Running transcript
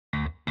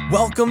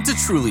Welcome to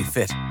Truly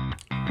Fit.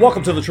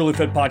 Welcome to the Truly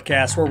Fit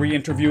podcast, where we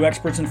interview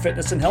experts in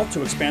fitness and health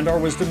to expand our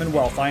wisdom and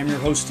wealth. I am your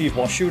host, Steve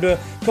Washuta,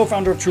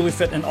 co-founder of Truly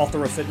Fit and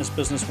author of Fitness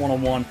Business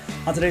 101.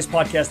 On today's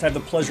podcast, I have the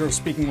pleasure of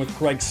speaking with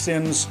Greg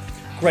Sims.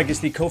 Greg is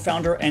the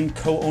co-founder and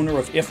co-owner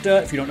of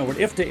IFTA. If you don't know what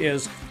IFTA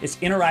is, it's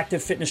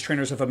Interactive Fitness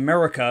Trainers of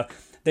America.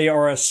 They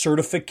are a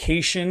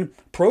certification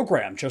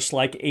program, just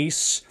like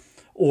ACE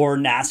or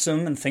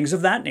NASM and things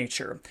of that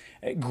nature.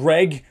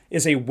 Greg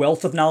is a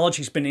wealth of knowledge.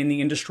 He's been in the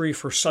industry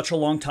for such a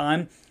long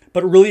time.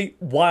 But really,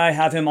 why I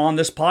have him on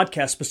this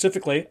podcast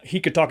specifically,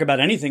 he could talk about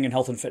anything in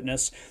health and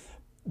fitness,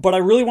 but I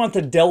really want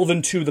to delve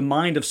into the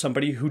mind of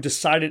somebody who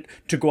decided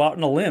to go out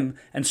on a limb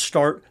and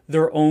start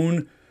their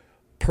own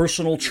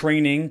personal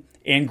training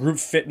and group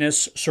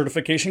fitness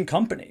certification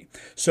company.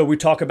 So we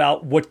talk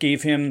about what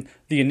gave him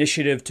the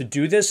initiative to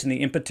do this and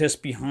the impetus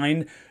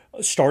behind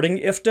starting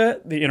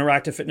IFTA, the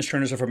Interactive Fitness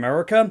Trainers of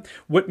America.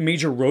 What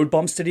major road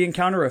bumps did he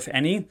encounter, if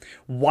any?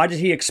 Why did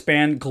he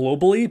expand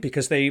globally?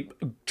 Because they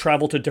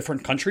travel to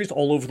different countries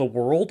all over the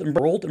world and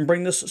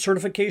bring this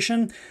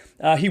certification.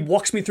 He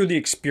walks me through the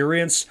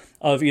experience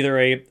of either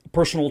a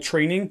personal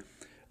training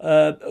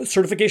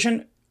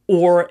certification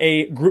or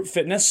a group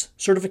fitness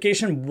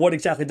certification. What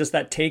exactly does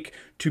that take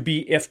to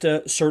be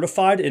IFTA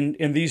certified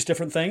in these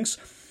different things?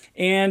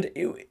 And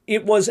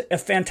it was a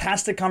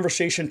fantastic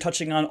conversation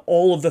touching on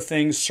all of the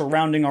things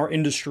surrounding our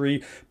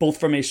industry, both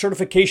from a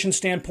certification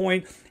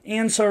standpoint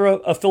and sort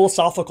of a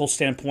philosophical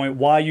standpoint,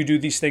 why you do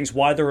these things,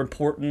 why they're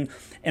important,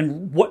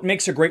 and what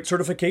makes a great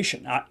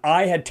certification.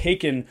 I had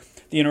taken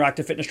the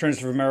Interactive Fitness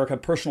Trainers of America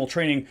personal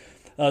training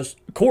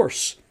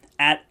course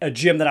at a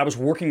gym that I was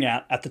working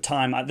at the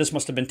time. This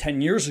must have been 10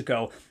 years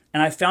ago.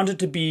 And I found it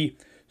to be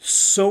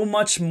so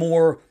much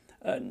more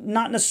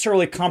not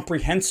necessarily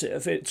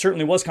comprehensive. It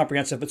certainly was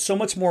comprehensive, but so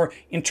much more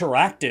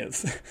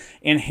interactive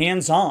and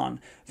hands-on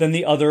than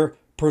the other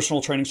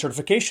personal training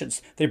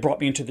certifications. They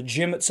brought me into the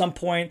gym at some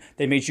point.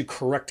 They made you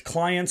correct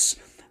clients.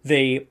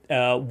 They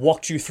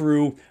walked you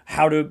through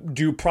how to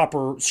do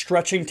proper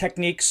stretching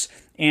techniques.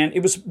 And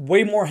it was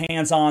way more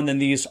hands-on than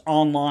these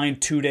online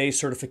 2-day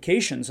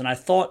certifications. And I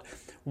thought,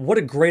 what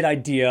a great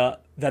idea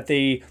that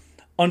they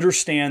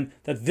understand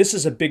that this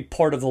is a big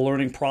part of the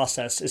learning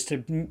process, is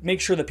to make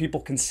sure that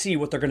people can see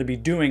what they're going to be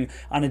doing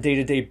on a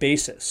day-to-day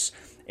basis.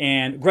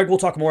 And Greg will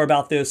talk more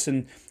about this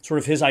and sort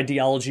of his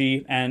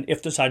ideology and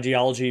IFTA's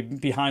ideology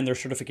behind their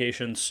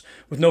certifications.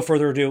 With no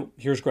further ado,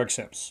 here's Greg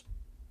Sims.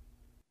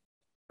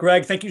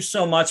 Greg, thank you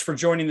so much for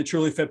joining the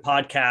Truly Fit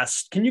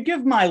podcast. Can you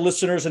give my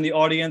listeners and the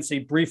audience a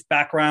brief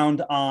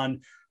background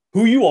on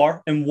who you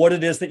are and what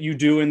it is that you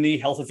do in the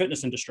health and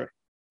fitness industry?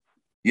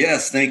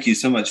 Yes, thank you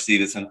so much,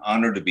 Steve. It's an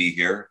honor to be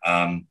here.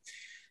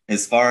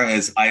 As far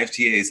as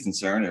IFTA is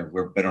concerned, or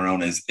we're better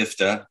known as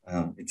IFTA,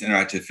 it's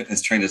Interactive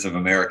Fitness Trainers of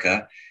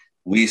America.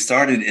 We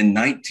started in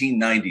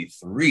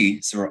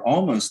 1993, so we're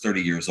almost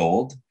 30 years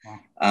old.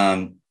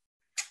 Wow.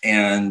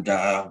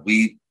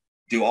 We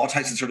do all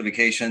types of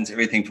certifications,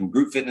 everything from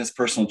group fitness,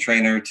 personal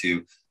trainer,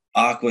 to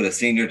aqua, to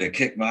senior, to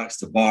kickbox,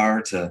 to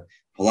bar, to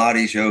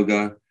Pilates,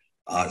 yoga,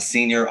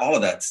 senior, all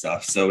of that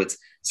stuff. So it's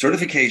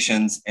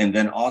certifications, and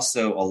then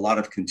also a lot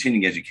of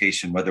continuing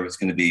education, whether it's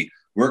going to be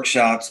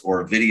workshops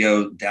or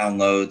video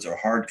downloads or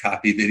hard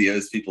copy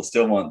videos. People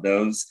still want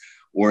those,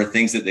 or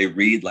things that they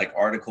read like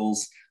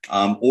articles,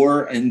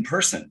 or in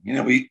person. You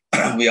know,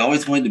 we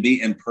always wanted to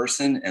be in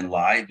person and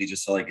live. We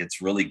just feel like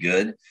it's really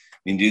good.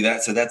 We can do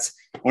that. So that's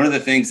one of the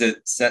things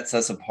that sets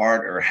us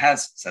apart, or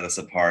has set us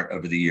apart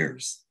over the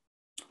years.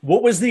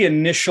 What was the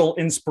initial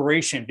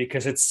inspiration?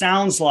 Because it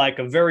sounds like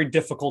a very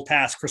difficult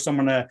task for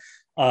someone to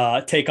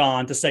take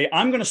on, to say,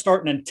 I'm going to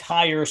start an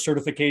entire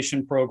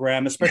certification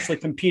program, especially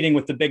competing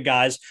with the big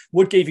guys.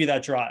 What gave you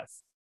that drive?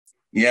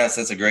 Yes,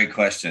 that's a great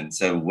question.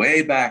 So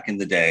way back in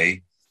the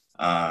day,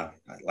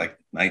 like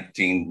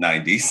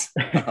 1990s,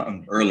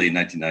 early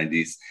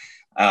 1990s,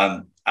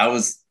 I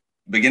was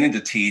beginning to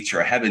teach,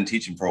 or I had been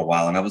teaching for a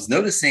while. And I was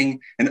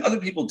noticing, and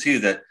other people too,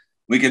 that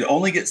we could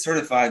only get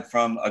certified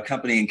from a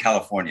company in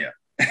California.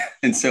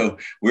 And so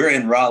we're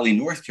in Raleigh,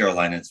 North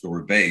Carolina. It's where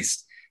we're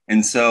based.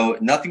 And so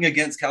nothing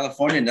against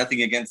California,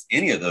 nothing against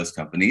any of those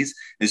companies.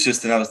 It's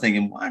just that I was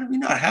thinking, why do we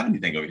not have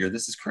anything over here?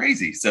 This is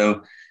crazy.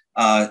 So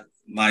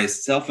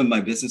myself and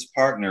my business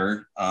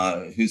partner,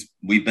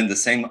 we've been the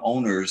same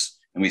owners,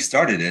 and we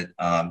started it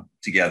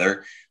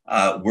together.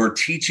 We're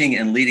teaching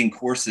and leading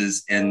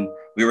courses, and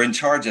we were in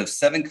charge of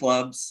 7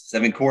 clubs,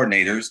 7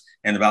 coordinators,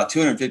 and about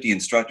 250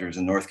 instructors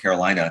in North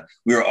Carolina.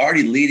 We were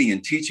already leading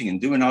and teaching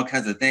and doing all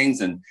kinds of things.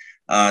 And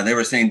they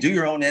were saying, do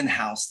your own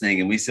in-house thing.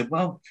 And we said,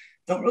 well,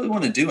 don't really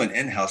want to do an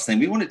in-house thing.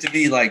 We want it to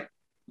be like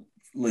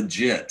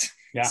legit.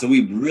 Yeah. So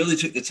we really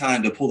took the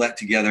time to pull that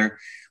together.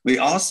 We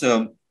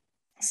also,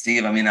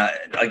 Steve, I mean,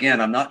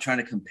 I'm not trying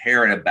to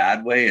compare in a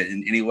bad way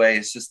in any way.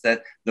 It's just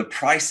that the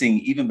pricing,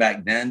 even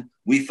back then,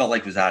 we felt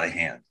like was out of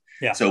hand.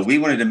 Yeah. So we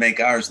wanted to make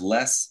ours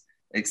less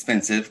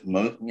expensive,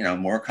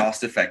 more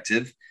cost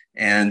effective,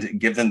 and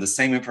give them the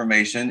same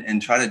information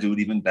and try to do it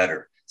even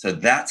better. So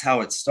that's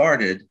how it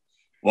started.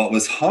 What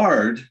was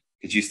hard,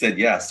 because you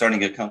said,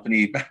 starting a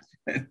company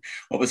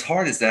What was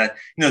hard is that,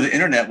 the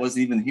internet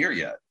wasn't even here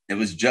yet. It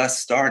was just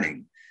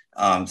starting.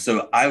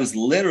 So I was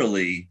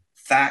literally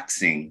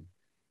faxing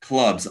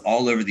clubs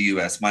all over the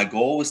US. My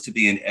goal was to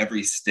be in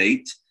every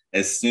state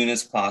as soon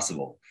as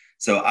possible.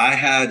 So I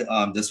had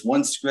this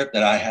one script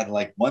that I had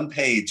like one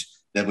page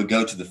that would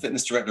go to the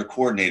fitness director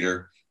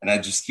coordinator, and I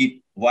just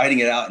keep whiting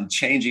it out and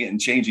changing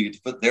it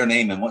to put their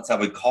name in. Once I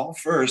would call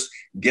first,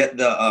 get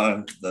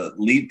the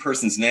lead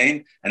person's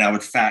name, and I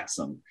would fax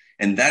them.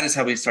 And that is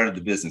how we started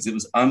the business. It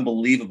was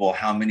unbelievable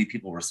how many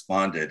people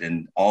responded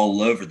and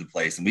all over the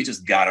place. And we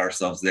just got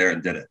ourselves there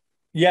and did it.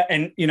 Yeah.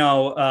 And,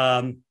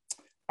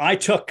 I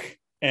took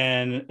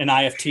an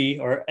IFT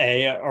or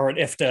an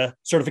IFTA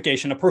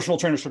certification, a personal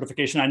trainer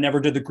certification. I never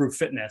did the group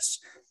fitness,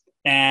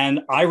 and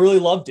I really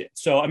loved it.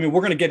 So, I mean,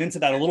 we're going to get into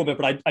that a little bit,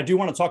 but I do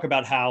want to talk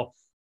about how,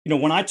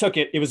 when I took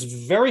it, it was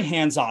very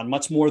hands-on,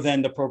 much more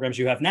than the programs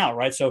you have now,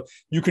 right? So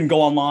you can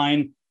go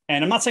online,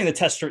 and I'm not saying the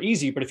tests are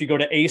easy, but if you go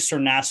to ACE or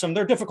NASM,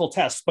 they're difficult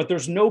tests, but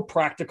there's no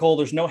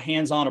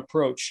hands-on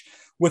approach.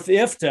 With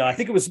IFTA, I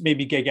think it was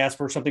maybe Gay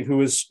Gasper or something who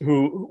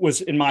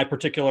was in my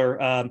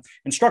particular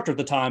instructor at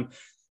the time.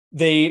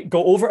 They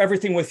go over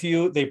everything with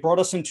you. They brought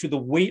us into the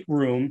weight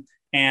room,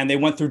 and they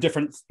went through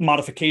different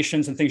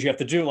modifications and things you have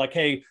to do. Like,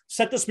 hey,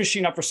 set this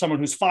machine up for someone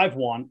who's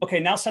 5'1".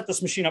 Okay, now set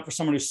this machine up for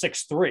someone who's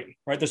 6'3",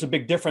 right? There's a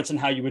big difference in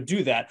how you would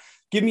do that.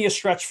 Give me a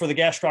stretch for the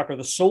gastroc or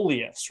the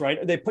soleus,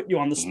 right? They put you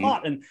on the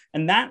spot.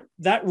 And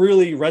that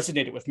really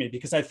resonated with me,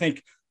 because I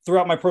think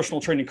throughout my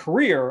personal training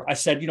career, I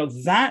said,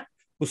 that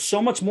was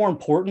so much more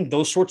important,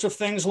 those sorts of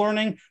things,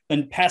 learning,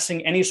 than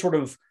passing any sort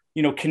of,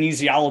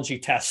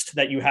 kinesiology test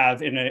that you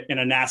have in a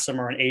NASM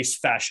or an ACE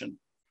fashion.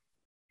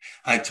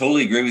 I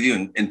totally agree with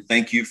you. And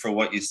thank you for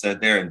what you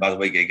said there. And by the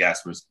way, Gay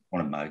Gasper is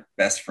one of my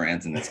best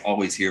friends, and it's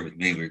always here with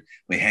me.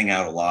 We hang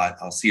out a lot.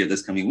 I'll see her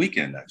this coming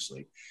weekend,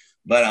 actually.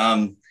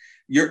 But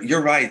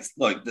you're right.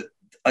 Look,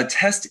 a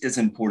test is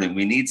important.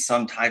 We need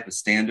some type of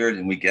standard,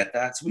 and we get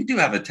that. So we do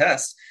have a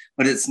test,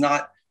 but it's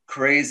not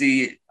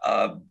crazy,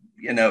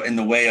 in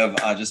the way of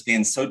just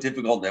being so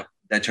difficult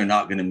that you're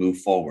not going to move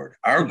forward.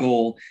 Our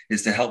goal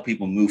is to help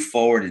people move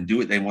forward and do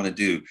what they want to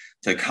do,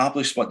 to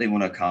accomplish what they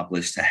want to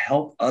accomplish, to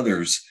help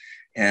others,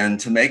 and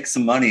to make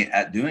some money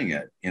at doing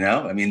it.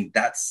 I mean,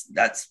 that's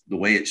the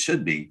way it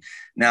should be.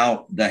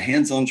 Now, the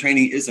hands-on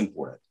training is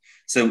important.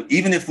 So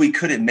even if we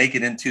couldn't make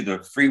it into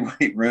the free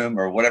weight room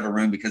or whatever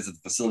room, because of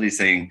the facility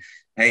saying,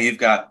 hey, you've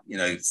got,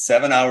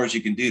 7 hours,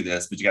 you can do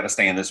this, but you got to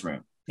stay in this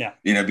room. Yeah.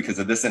 Because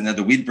of this and that,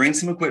 we'd bring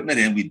some equipment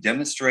in, we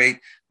demonstrate,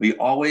 we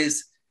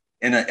always,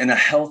 in a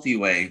healthy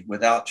way,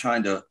 without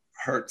trying to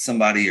hurt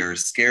somebody or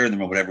scare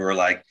them or whatever. We're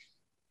like,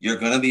 you're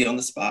going to be on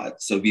the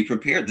spot, so be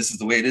prepared. This is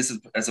the way it is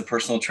as a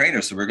personal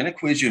trainer. So we're going to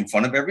quiz you in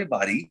front of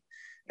everybody,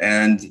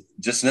 and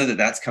just know that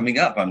that's coming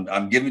up.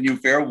 I'm giving you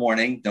fair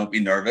warning. Don't be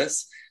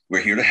nervous.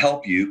 We're here to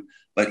help you,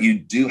 but you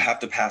do have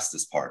to pass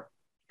this part.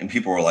 And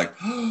people were like,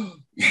 oh,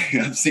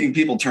 I'm seeing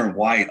people turn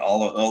white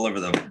all over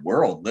the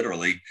world,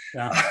 literally,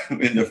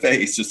 in their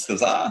face, just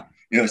because,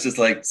 it's just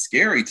like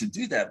scary to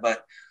do that.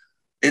 But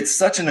it's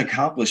such an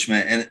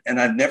accomplishment. And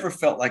I've never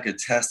felt like a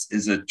test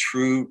is a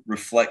true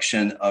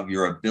reflection of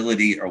your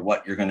ability or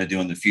what you're going to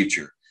do in the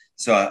future.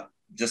 So I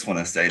just want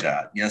to say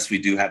that, yes, we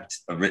do have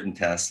a written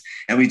test,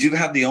 and we do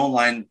have the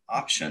online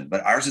option,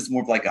 but ours is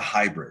more of like a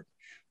hybrid.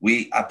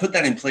 I put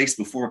that in place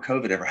before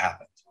COVID ever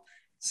happened.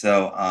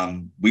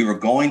 So we were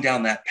going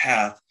down that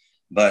path,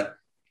 but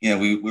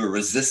we were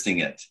resisting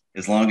it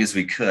as long as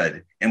we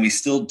could. And we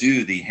still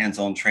do the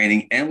hands-on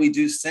training, and we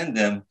do send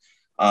them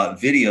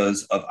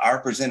videos of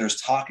our presenters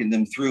talking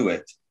them through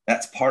it.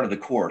 That's part of the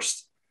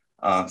course.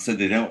 So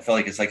they don't feel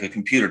like it's like a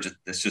computer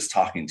that's just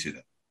talking to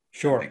them.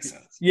 Sure. Makes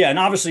sense. Yeah. And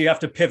obviously you have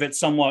to pivot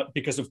somewhat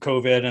because of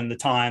COVID and the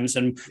times.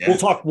 And we'll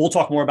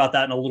talk more about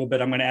that in a little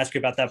bit. I'm going to ask you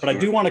about that, but sure. I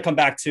do want to come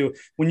back to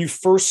when you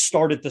first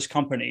started this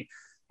company.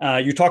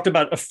 You talked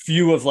about a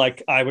few of,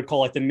 like, I would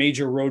call like the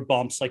major road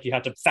bumps, like you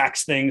had to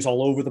fax things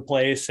all over the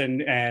place and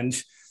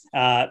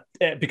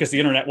because the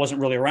internet wasn't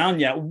really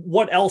around yet.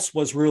 What else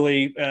was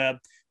really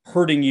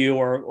hurting you,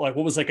 or like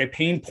what was like a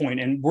pain point?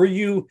 And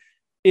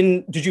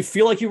did you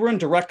feel like you were in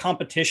direct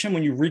competition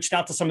when you reached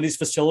out to some of these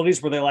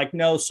facilities? Were they like,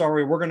 no,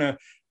 sorry, we're going to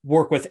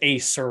work with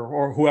ACE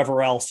or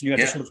whoever else? You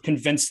had to sort of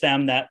convince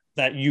them that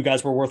you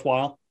guys were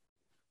worthwhile?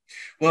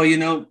 Well,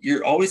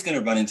 you're always going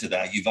to run into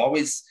that. You've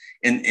always,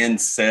 in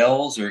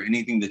sales or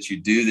anything that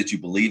you do that you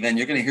believe in,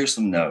 you're going to hear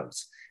some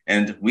no's.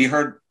 And we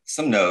heard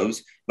some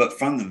no's, but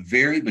from the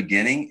very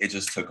beginning, it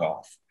just took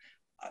off.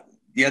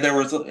 There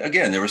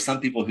were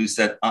some people who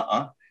said,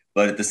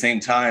 but at the same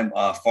time,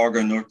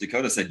 Fargo, North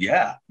Dakota said,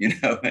 yeah,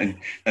 and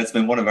that's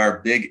been one of our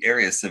big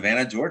areas.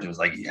 Savannah, Georgia was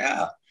like,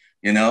 yeah,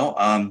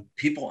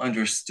 people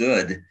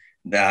understood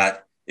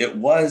that it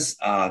was,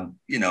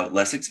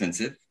 less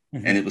expensive,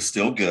 mm-hmm. and it was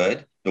still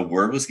good. The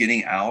word was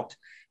getting out,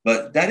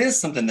 but that is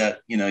something that,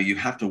 you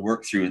have to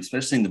work through,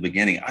 especially in the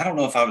beginning. I don't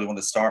know if I would want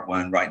to start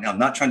one right now. I'm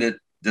not trying to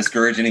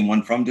discourage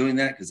anyone from doing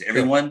that, because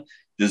everyone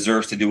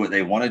deserves to do what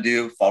they want to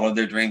do, follow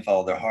their dream,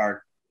 follow their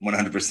heart,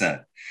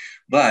 100%.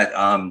 But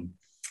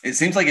It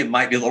seems like it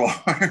might be a little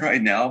harder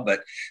right now,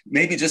 but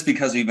maybe just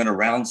because we've been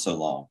around so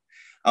long.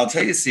 I'll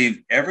tell you,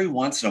 Steve, every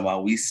once in a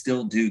while, we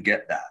still do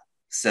get that.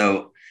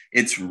 So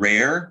it's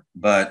rare,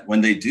 but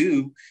when they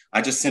do,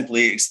 I just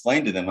simply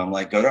explain to them, I'm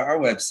like, go to our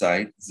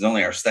website. This is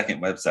only our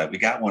second website. We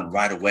got one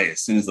right away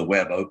as soon as the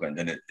web opened,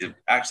 and it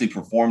actually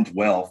performed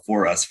well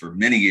for us for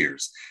many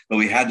years, but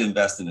we had to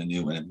invest in a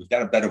new one, and we've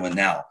got a better one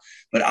now.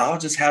 But I'll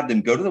just have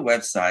them go to the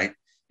website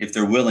if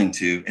they're willing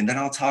to, and then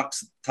I'll talk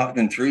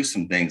them through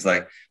some things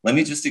like, let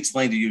me just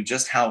explain to you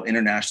just how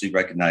internationally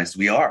recognized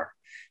we are.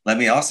 Let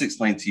me also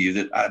explain to you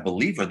that I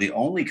believe we're the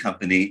only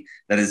company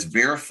that is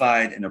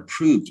verified and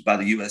approved by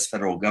the US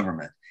federal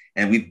government.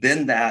 And we've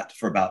been that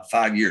for about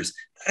 5 years.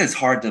 That is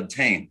hard to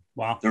obtain.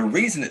 Wow. The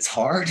reason it's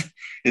hard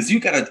is you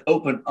got to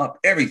open up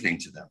everything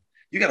to them.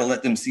 You got to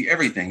let them see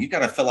everything. You got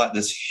to fill out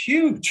this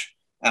huge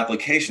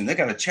application. They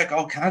got to check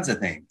all kinds of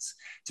things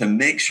to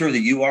make sure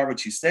that you are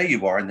what you say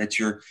you are and that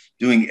you're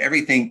doing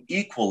everything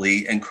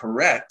equally and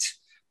correct.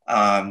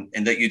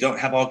 And that you don't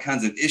have all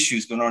kinds of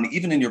issues going on,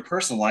 even in your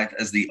personal life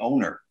as the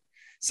owner.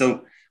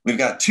 So we've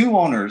got 2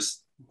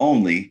 owners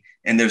only,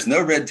 and there's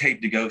no red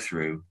tape to go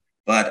through.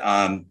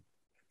 But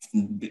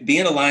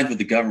being aligned with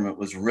the government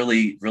was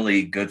really,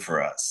 really good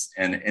for us.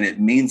 And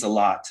it means a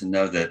lot to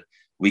know that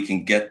we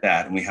can get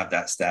that and we have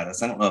that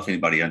status. I don't know if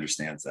anybody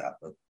understands that,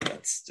 but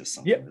that's just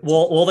something. Yeah,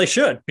 well, they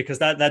should, because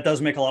that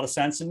does make a lot of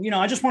sense. And,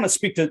 I just want to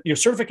speak to your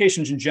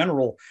certifications in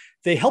general.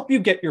 They help you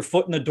get your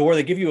foot in the door.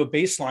 They give you a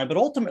baseline, but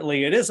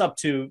ultimately it is up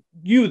to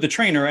you, the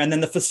trainer, and then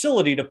the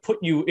facility to put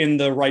you in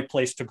the right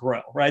place to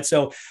grow. Right.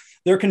 So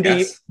there can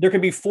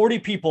be 40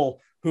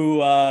 people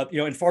who,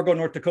 in Fargo,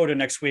 North Dakota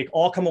next week,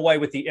 all come away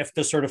with the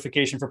IFTA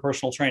certification for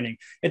personal training.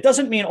 It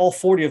doesn't mean all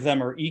 40 of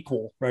them are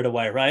equal right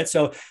away, right?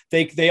 So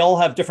they all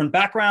have different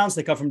backgrounds.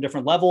 They come from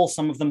different levels.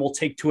 Some of them will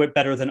take to it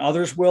better than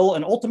others will.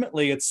 And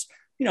ultimately, it's,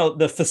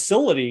 the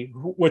facility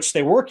which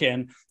they work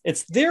in,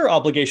 it's their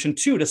obligation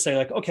too to say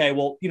like, okay,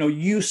 well,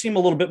 you seem a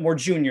little bit more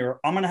junior.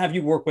 I'm going to have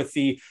you work with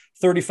the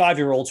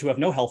 35-year-olds who have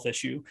no health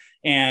issue.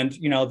 And,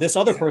 this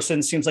other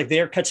person seems like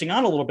they're catching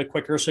on a little bit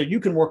quicker. So you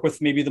can work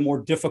with maybe the more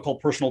difficult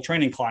personal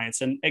training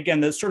clients. And again,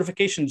 the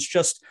certification is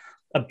just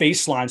a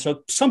baseline.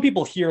 So some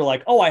people hear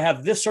like, oh, I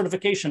have this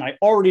certification, I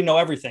already know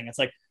everything. It's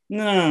like,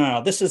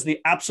 no. This is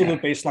the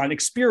absolute baseline.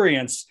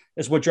 Experience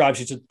is what drives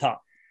you to the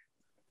top.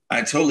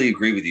 I totally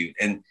agree with you.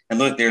 And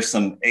look, there's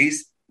some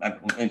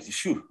let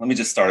me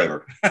just start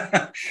over.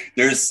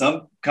 There's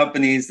some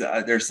companies,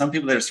 there's some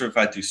people that are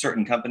certified through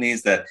certain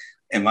companies that,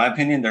 in my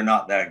opinion, they're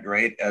not that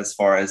great as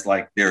far as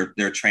like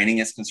their training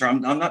is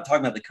concerned. I'm not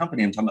talking about the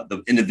company. I'm talking about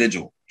the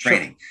individual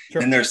training.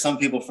 Sure. And there's some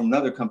people from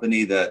another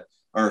company that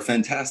are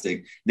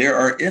fantastic. There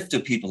are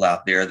IFTA people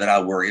out there that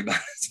I worry about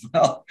as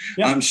well.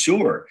 Yeah. I'm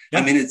sure. Yeah.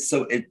 I mean,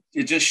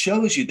 it just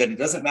shows you that it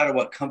doesn't matter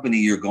what company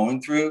you're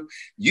going through.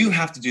 You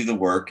have to do the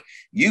work.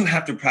 You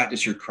have to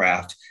practice your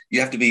craft. You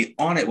have to be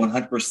on it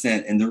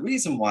 100%. And the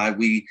reason why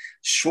we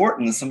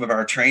shorten some of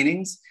our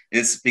trainings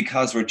is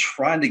because we're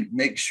trying to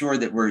make sure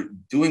that we're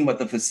doing what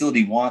the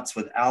facility wants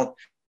without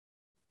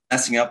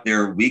messing up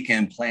their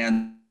weekend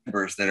plan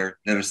members that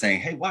are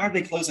saying, hey, why are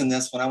they closing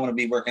this when I want to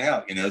be working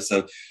out?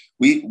 So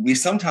we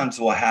sometimes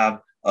will have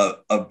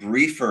a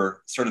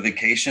briefer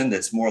certification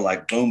that's more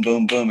like boom,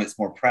 boom, boom. It's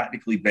more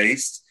practically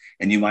based,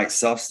 and you might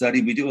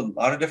self-study. We do a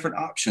lot of different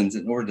options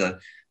in order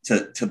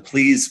to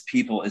please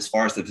people as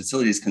far as the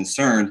facility is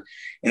concerned.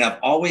 And I've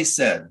always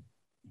said,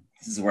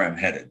 this is where I'm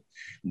headed,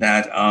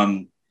 that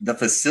the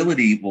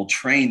facility will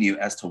train you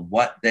as to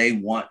what they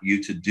want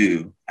you to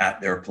do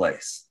at their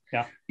place.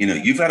 Yeah.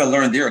 You've got to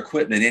learn their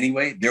equipment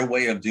anyway, their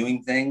way of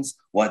doing things,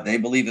 what they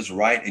believe is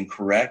right and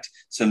correct.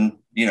 So,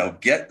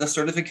 get the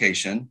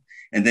certification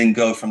and then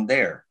go from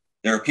there.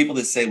 There are people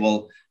that say,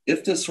 well,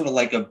 if it's sort of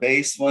like a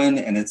base one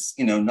and it's,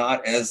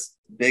 not as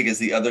big as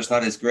the others,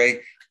 not as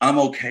great. I'm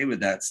okay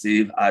with that,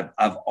 Steve.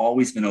 I've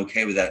always been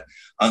okay with that,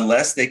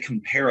 unless they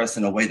compare us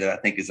in a way that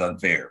I think is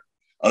unfair.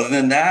 Other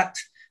than that,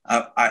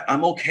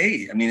 I'm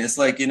okay. I mean, it's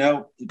like,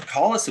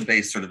 call us a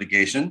base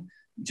certification.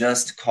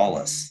 Just call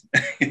us,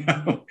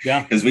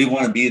 because we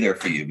want to be there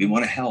for you. We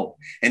want to help.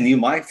 And you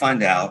might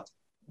find out,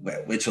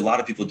 which a lot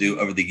of people do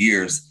over the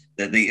years,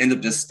 that they end up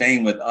just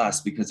staying with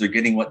us because they're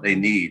getting what they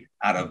need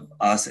out of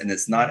us. And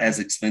it's not as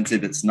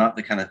expensive. It's not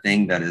the kind of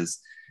thing that is,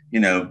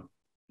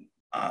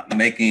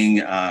 making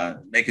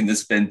them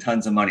spend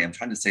tons of money. I'm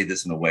trying to say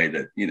this in a way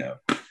that,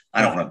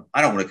 I don't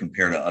want to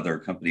compare to other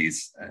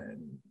companies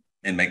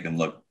and make them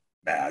look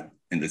bad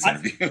in this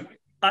interview.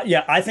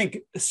 I think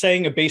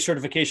saying a base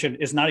certification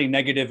is not a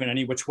negative in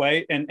any which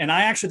way. And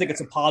I actually think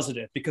it's a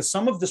positive, because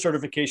some of the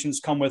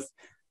certifications come with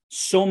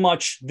so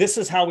much, this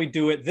is how we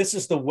do it. This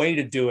is the way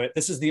to do it.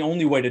 This is the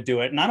only way to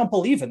do it. And I don't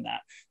believe in that.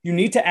 You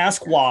need to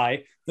ask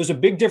why. There's a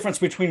big difference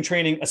between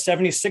training a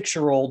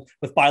 76-year-old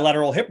with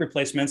bilateral hip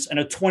replacements and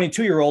a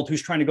 22-year-old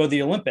who's trying to go to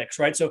the Olympics,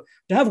 right? So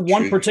to have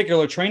one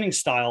particular training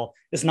style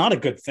is not a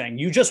good thing.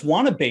 You just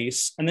want a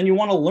base, and then you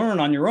want to learn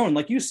on your own.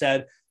 Like you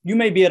said, you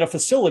may be at a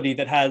facility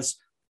that has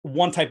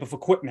one type of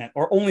equipment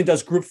or only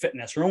does group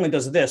fitness or only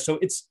does this. So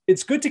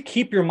it's good to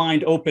keep your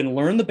mind open,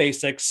 learn the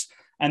basics,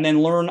 and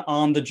then learn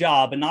on the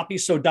job and not be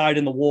so dyed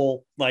in the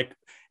wool, like,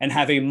 and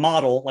have a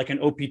model like an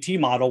OPT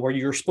model where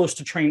you're supposed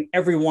to train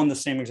everyone the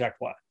same exact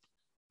way.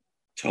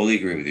 Totally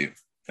agree with you.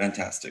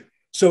 Fantastic.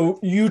 So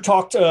you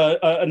talked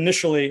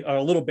initially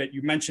a little bit,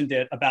 you mentioned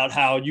it about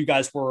how you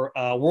guys were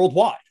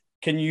worldwide.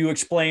 Can you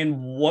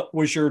explain what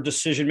was your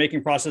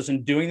decision-making process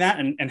in doing that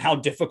and how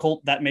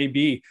difficult that may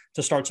be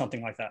to start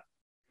something like that?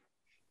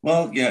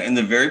 Well, yeah, in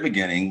the very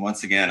beginning,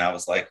 once again, I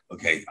was like,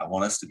 okay, I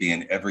want us to be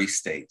in every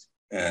state.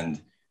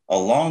 And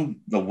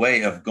along the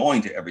way of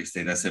going to every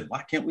state, I said,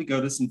 why can't we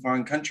go to some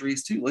foreign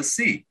countries too? Let's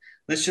see.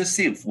 Let's just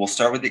see. We'll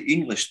start with the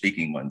English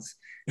speaking ones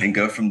and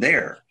go from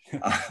there.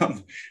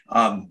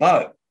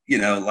 But, you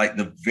know, like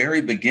the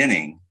very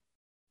beginning,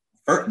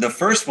 the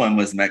first one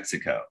was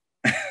Mexico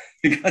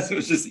because it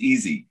was just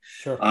easy.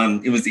 Sure.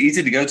 It was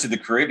easy to go to the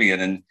Caribbean.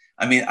 And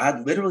I mean,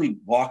 I'd literally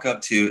walk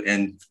up to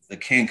in the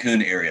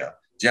Cancun area.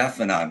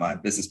 Jeff and I, my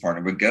business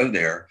partner, would go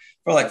there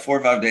for like 4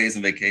 or 5 days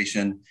on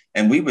vacation.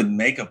 And we would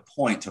make a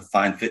point to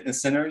find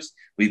fitness centers.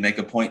 We'd make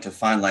a point to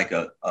find like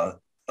a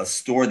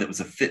store that was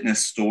a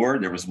fitness store.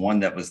 There was one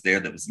that was there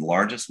that was the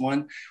largest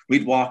one.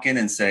 We'd walk in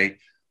and say,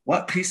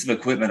 what piece of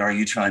equipment are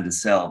you trying to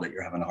sell that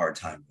you're having a hard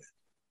time with?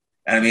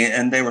 And I mean,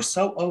 and they were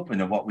so open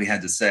to what we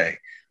had to say.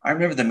 I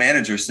remember the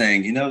manager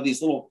saying, you know,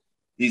 these little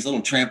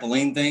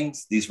trampoline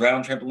things, these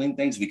round trampoline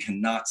things, we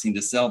cannot seem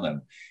to sell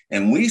them.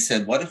 And we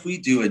said, what if we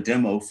do a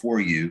demo for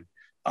you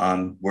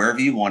wherever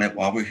you want it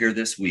while we're here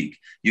this week?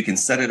 You can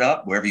set it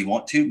up wherever you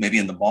want to, maybe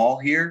in the mall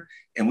here.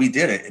 And we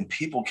did it. And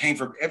people came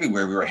from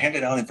everywhere. We were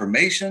handing out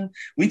information.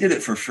 We did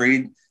it for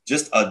free.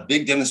 Just a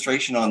big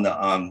demonstration on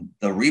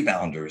the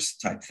rebounders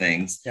type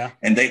things. Yeah.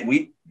 And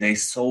they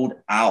sold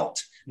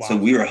out. Wow. So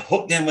we were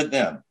hooked in with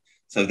them.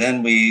 So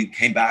then we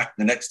came back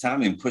the next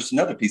time and pushed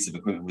another piece of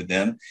equipment with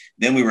them.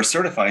 Then we were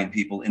certifying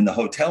people in the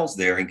hotels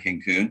there in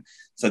Cancun.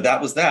 So that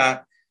was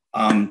that.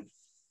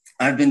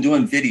 I've been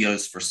doing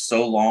videos for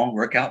so long,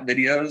 workout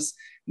videos,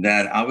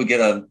 that I would get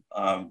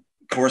a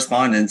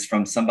correspondence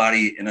from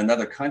somebody in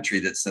another country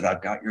that said,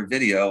 I've got your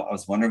video. I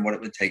was wondering what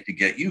it would take to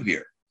get you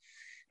here.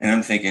 And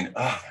I'm thinking,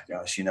 oh my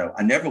gosh, you know,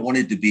 I never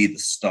wanted to be the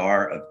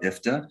star of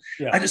IFTA.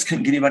 Yeah. I just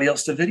couldn't get anybody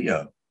else to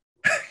video.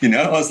 You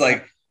know, I was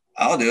like,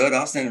 I'll do it.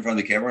 I'll stand in front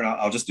of the camera and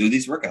I'll just do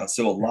these workouts.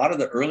 So a lot of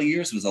the early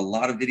years was a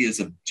lot of videos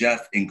of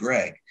Jeff and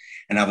Greg.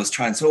 And I was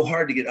trying so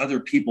hard to get other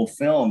people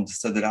filmed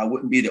so that I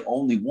wouldn't be the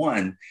only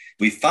one.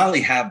 We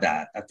finally have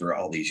that after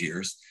all these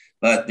years.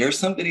 But there's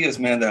some videos,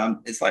 man,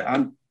 that it's like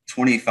I'm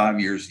 25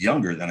 years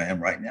younger than I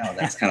am right now.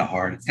 That's kind of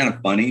hard. It's kind of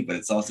funny, but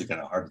it's also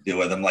kind of hard to deal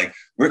with. I'm like,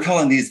 we're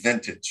calling these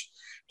vintage.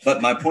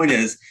 But my point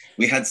is,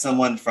 we had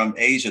someone from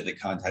Asia that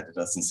contacted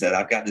us and said,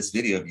 I've got this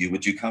video of you.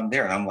 Would you come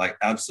there? And I'm like,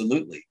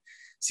 absolutely.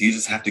 So you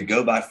just have to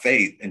go by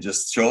faith and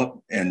just show up.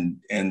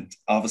 And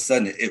all of a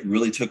sudden, it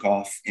really took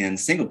off in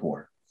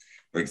Singapore,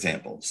 for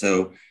example.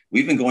 So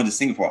we've been going to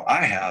Singapore.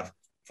 I have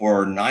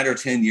for 9 or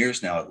 10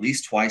 years now, at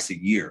least twice a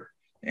year.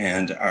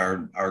 And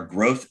our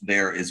growth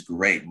there is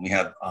great. And we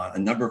have a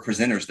number of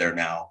presenters there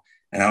now.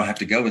 And I don't have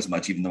to go as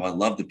much, even though I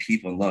love the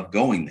people and love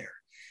going there.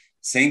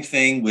 Same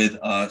thing with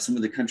some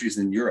of the countries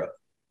in Europe.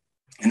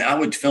 And I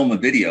would film a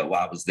video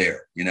while I was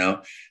there, you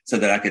know, so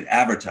that I could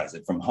advertise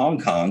it from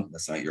Hong Kong.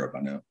 That's not Europe, I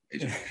know.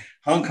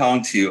 Hong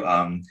Kong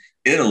to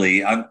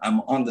Italy.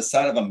 I'm on the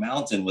side of a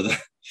mountain with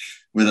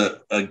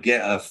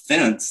a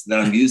fence that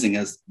I'm using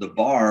as the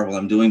bar while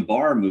I'm doing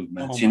bar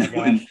movements,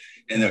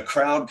 and a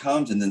crowd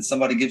comes and then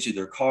somebody gives you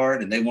their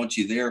card and they want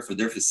you there for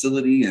their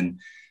facility. And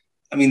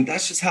I mean,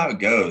 that's just how it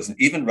goes.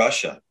 And even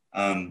Russia.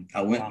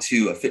 I went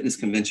to a fitness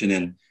convention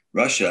in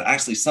Russia.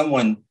 Actually,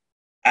 someone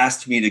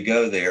asked me to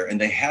go there and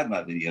they had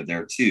my video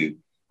there too.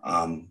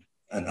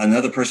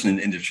 Another person in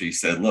the industry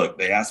said, look,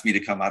 they asked me to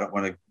come. I don't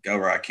want to go,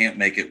 or I can't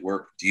make it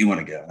work. Do you want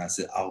to go? And I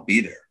said, I'll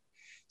be there.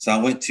 So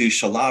I went to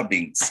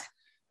Chelyabinsk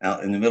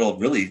out in the middle of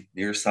really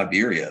near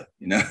Siberia,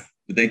 you know,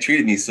 but they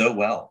treated me so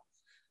well.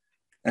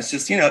 That's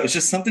just, you know, it's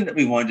just something that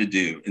we wanted to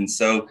do. And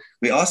so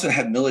we also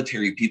have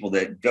military people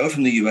that go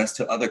from the US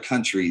to other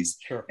countries.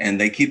 Sure.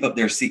 And they keep up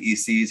their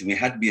CECs, and we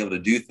had to be able to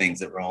do things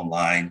that were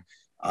online.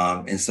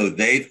 And so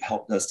they've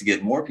helped us to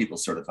get more people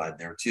certified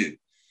there too.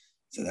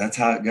 So that's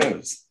how it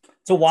goes.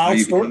 It's a wild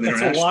story.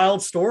 It's a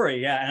wild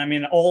story. Yeah. And I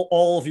mean,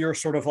 all of your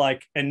sort of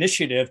like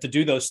initiative to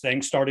do those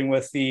things, starting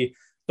with the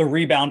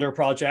rebounder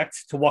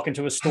project, to walk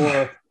into a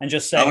store and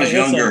just say, I was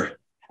younger.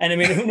 And I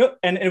mean,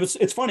 and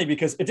it's funny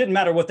because it didn't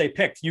matter what they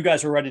picked. You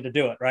guys were ready to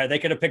do it, right? They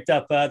could have picked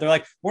up, they're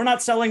like, we're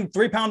not selling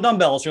 3-pound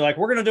dumbbells. You're like,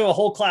 we're going to do a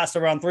whole class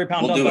around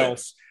 3-pound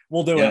dumbbells.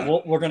 We'll do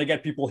it. We're going to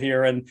get people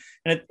here. And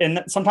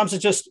sometimes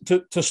it's just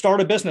to start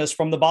a business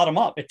from the bottom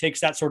up. It takes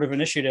that sort of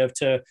initiative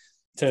to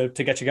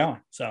get you going.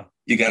 So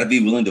you got to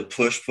be willing to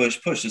push,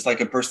 just like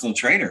a personal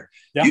trainer.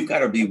 Yeah. You've got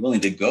to be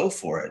willing to go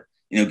for it,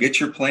 you know, get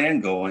your plan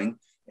going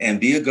and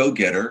be a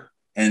go-getter.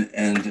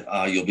 and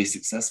you'll be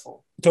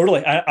successful.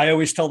 Totally. I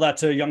always tell that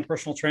to young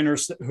personal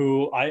trainers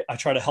who I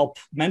try to help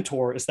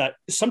mentor, is that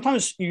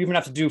sometimes you even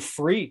have to do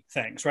free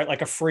things, right?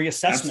 Like a free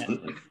assessment.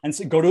 Absolutely. And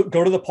so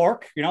go to the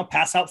park,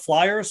 pass out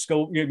flyers,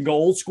 you can go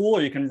old school,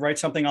 or you can write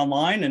something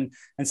online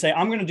and say,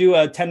 I'm going to do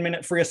a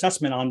 10-minute free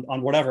assessment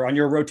on whatever, on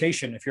your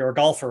rotation, if you're a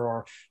golfer,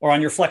 or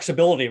on your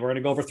flexibility. We're going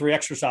to go over 3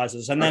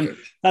 exercises. And then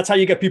that's how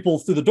you get people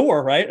through the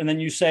door, right? And then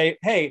you say,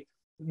 hey,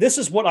 this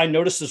is what I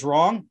noticed is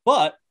wrong,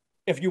 but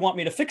if you want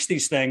me to fix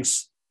these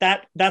things,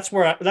 that's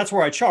where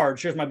I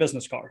charge. Here's my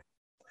business card.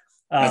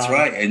 That's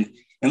right.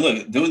 And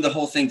look, doing the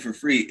whole thing for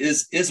free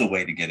is a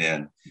way to get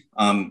in.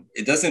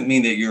 It doesn't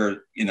mean that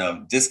you're,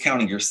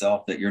 discounting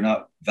yourself, that you're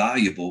not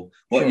valuable.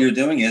 What you're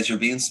doing is you're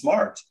being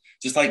smart.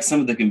 Just like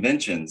some of the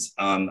conventions.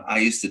 I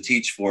used to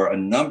teach for a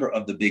number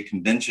of the big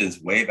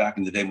conventions way back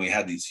in the day when we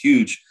had these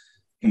huge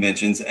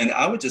conventions. And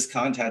I would just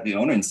contact the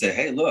owner and say,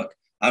 hey, look,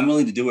 I'm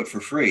willing to do it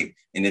for free.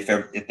 And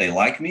if they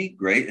like me,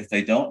 great. If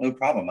they don't, no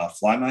problem. I'll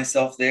fly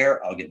myself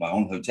there. I'll get my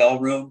own hotel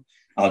room.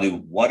 I'll do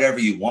whatever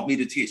you want me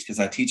to teach, because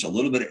I teach a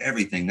little bit of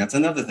everything. That's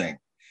another thing.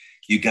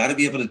 You got to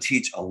be able to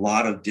teach a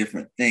lot of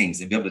different things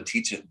and be able to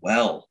teach it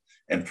well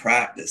and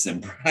practice,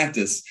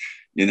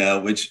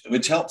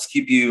 which helps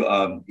keep you,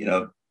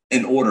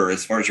 in order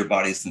as far as your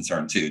body is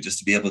concerned too, just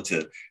to be able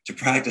to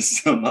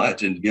practice so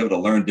much and to be able to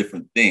learn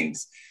different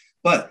things.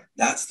 But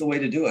that's the way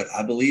to do it.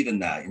 I believe in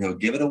that.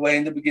 Give it away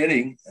in the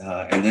beginning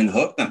and then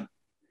hook them.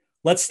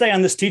 Let's stay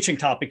on this teaching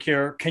topic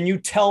here. Can you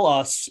tell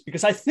us,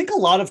 because I think a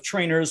lot of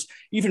trainers,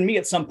 even me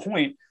at some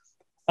point,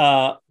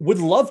 would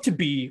love to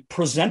be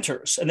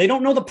presenters and they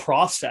don't know the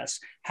process.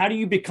 How do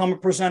you become a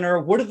presenter?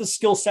 What are the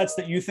skill sets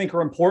that you think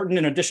are important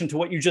in addition to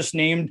what you just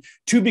named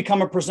to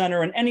become a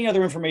presenter, and any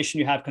other information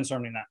you have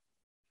concerning that?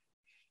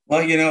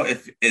 Well,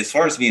 if as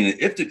far as being an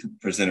IFTA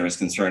presenter is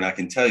concerned, I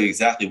can tell you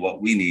exactly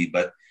what we need,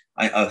 but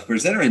a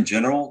presenter in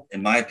general,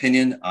 in my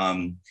opinion,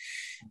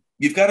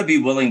 you've got to be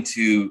willing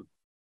to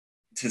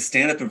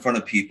stand up in front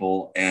of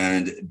people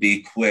and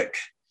be quick,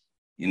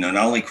 not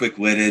only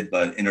quick-witted,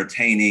 but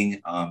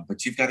entertaining.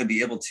 But you've got to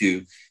be able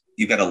to,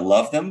 you've got to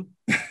love them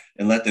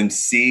and let them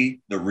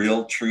see the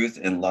real truth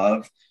and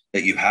love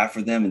that you have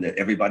for them and that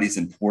everybody's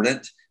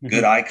important. Mm-hmm.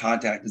 Good eye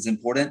contact is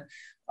important.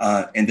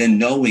 And then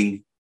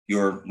knowing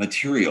your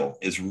material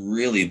is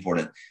really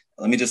important.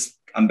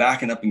 I'm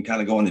backing up and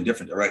kind of going in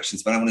different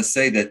directions, but I want to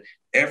say that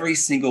every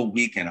single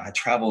weekend, I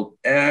traveled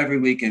every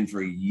weekend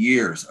for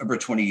years, over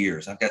 20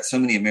 years. I've got so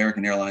many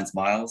American Airlines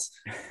miles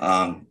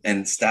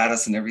and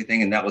status and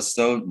everything. And that was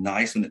so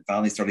nice when it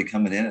finally started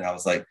coming in. And I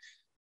was like,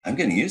 I'm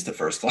getting used to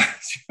first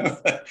class.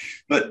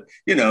 But,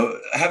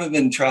 I haven't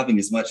been traveling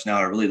as much now.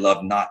 I really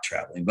love not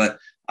traveling. But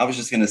I was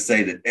just going to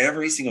say that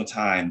every single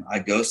time I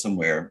go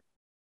somewhere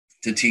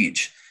to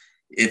teach,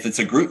 if it's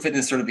a group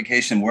fitness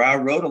certification where I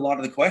wrote a lot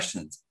of the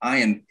questions, I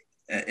am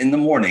in the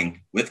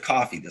morning with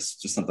coffee. This is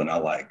just something I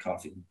like,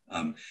 coffee.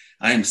 I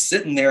am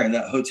sitting there in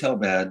that hotel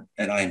bed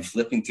and I am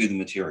flipping through the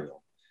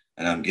material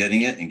and I'm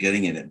getting it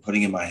and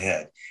putting it in my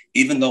head,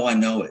 even though I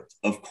know it.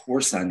 Of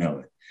course I know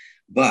it.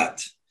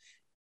 But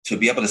to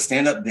be able to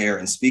stand up there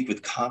and speak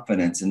with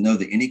confidence and know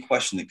that any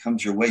question that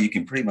comes your way, you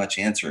can pretty much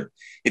answer it.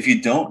 If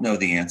you don't know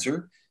the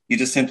answer, you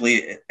just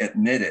simply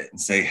admit it and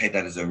say, hey,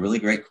 that is a really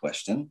great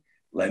question.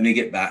 Let me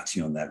get back to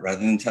you on that.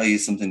 Rather than tell you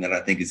something that I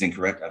think is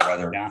incorrect, I'd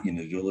rather, do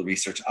a little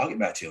research. I'll get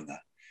back to you on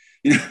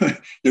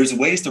that. There's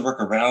ways to work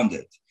around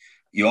it.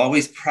 You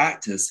always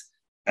practice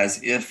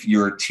as if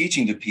you're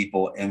teaching to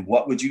people. And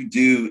what would you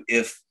do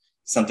if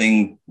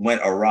something went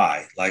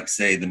awry, like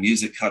say the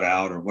music cut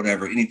out or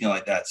whatever, anything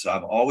like that. So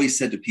I've always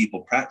said to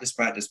people, practice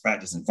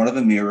in front of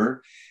a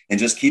mirror and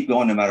just keep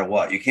going no matter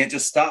what. You can't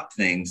just stop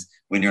things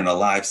when you're in a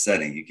live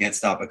setting. You can't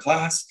stop a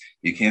class.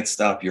 You can't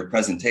stop your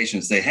presentation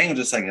and say, hang on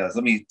just a second, guys,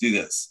 let me do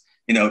this,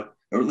 or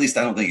at least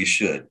I don't think you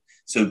should.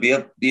 So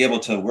be able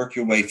to work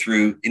your way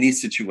through any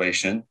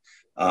situation,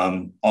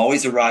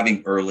 always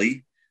arriving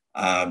early,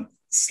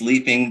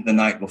 sleeping the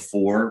night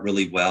before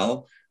really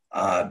well,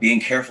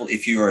 being careful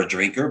if you are a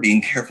drinker,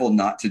 being careful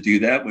not to do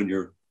that when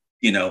you're,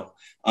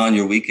 on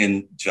your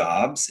weekend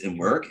jobs and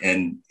work,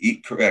 and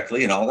eat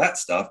correctly and all that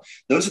stuff.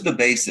 Those are the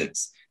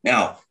basics.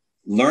 Now,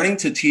 learning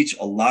to teach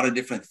a lot of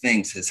different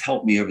things has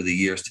helped me over the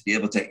years to be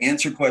able to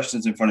answer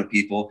questions in front of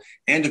people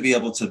and to be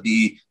able to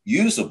be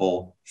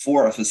usable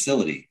for a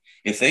facility.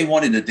 If they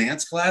wanted a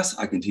dance class,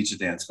 I can teach a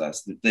dance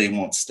class. If they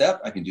want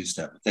step, I can do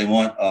step. If they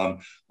want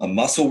a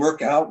muscle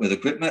workout with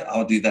equipment,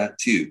 I'll do that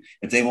too.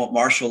 If they want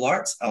martial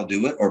arts, I'll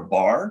do it. Or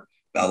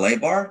ballet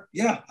bar.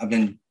 Yeah, I've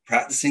been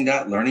practicing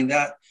that, learning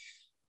that.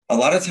 A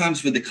lot of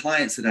times with the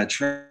clients that I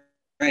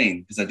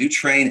train, because I do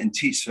train and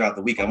teach throughout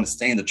the week, I want to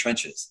stay in the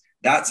trenches.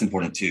 That's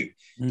important too.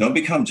 Mm-hmm. Don't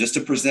become just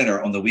a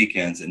presenter on the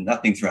weekends and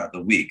nothing throughout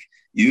the week.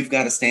 You've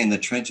got to stay in the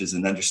trenches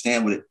and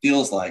understand what it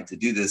feels like to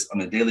do this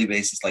on a daily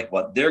basis, like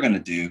what they're going to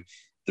do,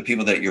 the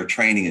people that you're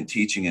training and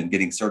teaching and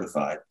getting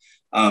certified.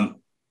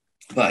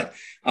 But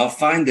I'll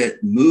find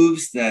that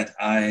moves that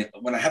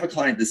when I have a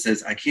client that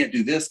says, I can't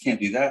do this, can't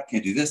do that,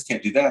 can't do this,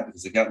 can't do that,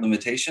 because they've got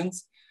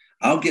limitations,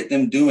 I'll get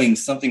them doing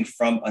something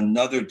from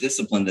another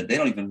discipline that they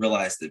don't even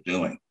realize they're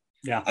doing.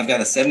 Yeah. I've got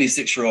a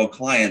 76-year-old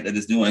client that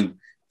is doing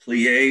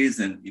plies,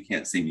 and you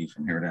can't see me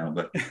from here now,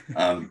 but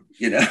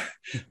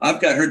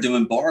I've got her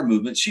doing bar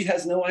movements. She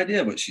has no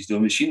idea what she's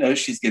doing, but she knows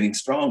she's getting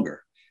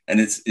stronger, and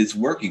it's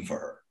working for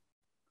her.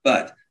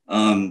 But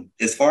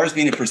as far as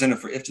being a presenter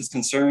for IFTA is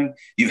concerned,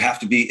 you have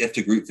to be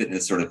IFTA Group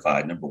Fitness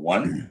certified, number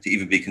one, to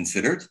even be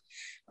considered.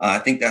 I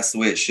think that's the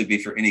way it should be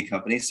for any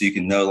company. So you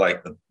can know,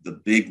 like the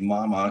big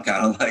mama,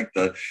 kind of like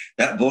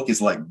that book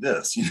is like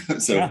this,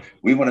 So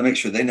we want to make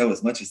sure they know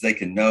as much as they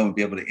can know and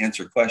be able to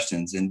answer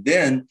questions. And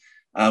then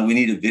we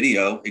need a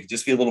video. It could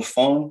just be a little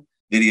phone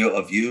video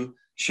of you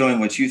showing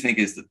what you think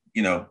is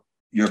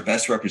your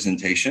best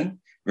representation.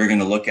 We're going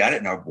to look at it,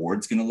 and our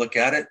board's going to look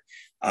at it.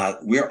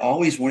 We're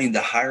always wanting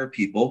to hire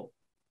people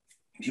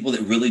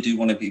that really do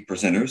want to be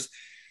presenters.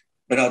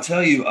 But I'll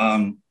tell you,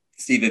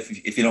 Steve,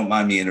 if you don't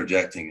mind me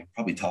interjecting, I'm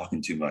probably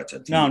talking too much.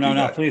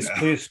 No. Please.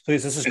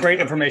 This is great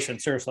information.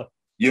 Seriously.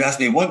 You ask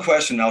me one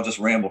question, and I'll just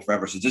ramble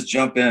forever. So just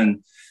jump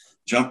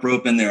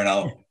rope in there, and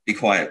I'll be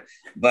quiet.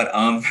 But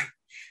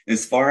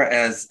as far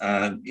as,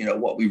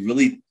 what we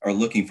really are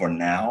looking for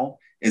now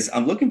is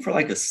I'm looking for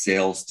like a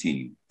sales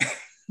team. I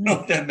don't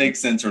know if that makes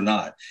sense or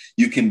not.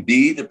 You can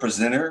be the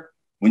presenter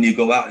when you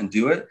go out and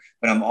do it,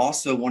 but I'm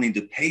also wanting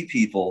to pay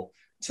people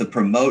to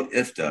promote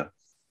IFTA.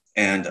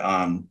 And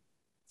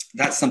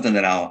that's something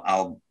that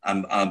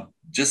I'm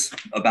just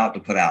about to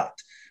put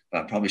out.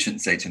 I probably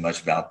shouldn't say too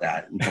much about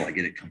that until I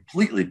get it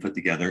completely put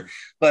together,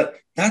 but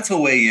that's a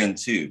way in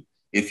too.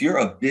 If you're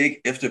a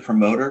big IFTA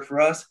promoter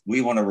for us,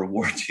 we want to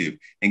reward you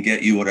and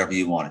get you whatever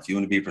you want. If you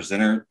want to be a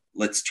presenter,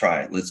 let's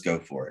try it. Let's go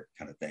for it,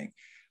 kind of thing.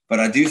 But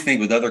I do think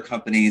with other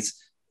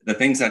companies, the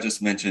things I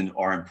just mentioned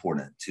are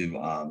important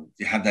to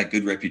have that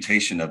good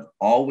reputation of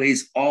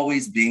always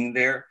being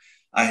there.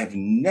 I have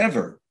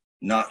never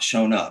not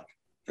shown up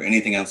for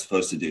anything I'm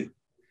supposed to do.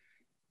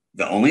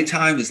 The only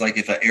time is like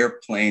if an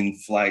airplane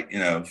flight,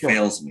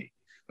 fails me.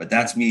 But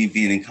that's me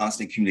being in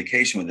constant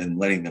communication with them,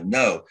 letting them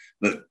know.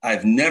 But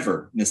I've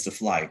never missed a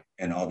flight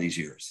in all these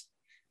years,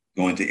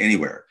 going to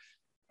anywhere.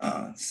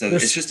 So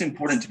it's just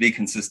important to be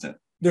consistent.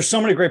 There's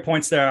so many great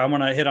points there. I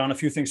want to hit on a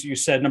few things that you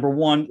said. Number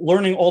one,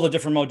 learning all the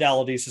different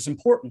modalities is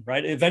important,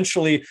 right?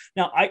 Eventually,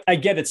 now I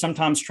get it.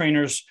 Sometimes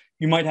trainers,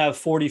 you might have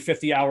 40,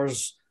 50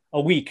 hours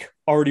a week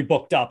already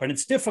booked up, and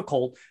it's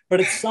difficult, but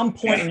at some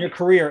point in your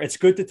career, it's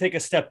good to take a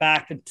step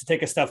back and to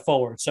take a step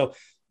forward. So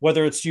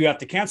whether it's you have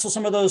to cancel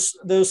some of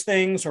those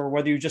things, or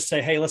whether you just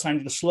say, hey, listen, I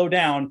need to slow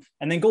down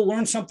and then go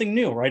learn something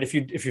new, right? If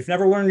you've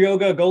never learned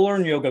yoga, go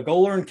learn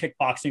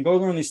kickboxing, go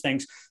learn these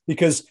things,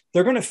 because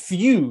they're going to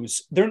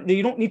fuse.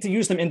 You don't need to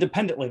use them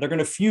independently. They're going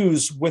to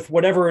fuse with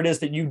whatever it is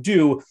that you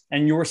do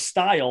and your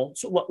style.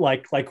 So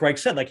like Greg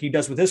said, like he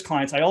does with his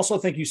clients. I also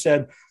think you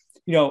said,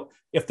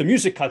 if the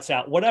music cuts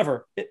out,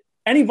 whatever,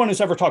 anyone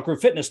who's ever taught group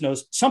fitness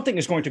knows something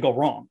is going to go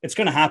wrong. It's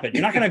going to happen.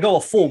 You're not going to go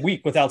a full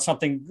week without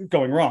something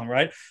going wrong,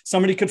 right?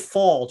 Somebody could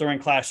fall during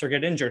class or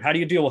get injured. How do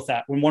you deal with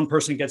that when one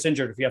person gets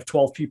injured? If you have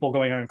 12 people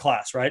going on in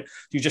class, right?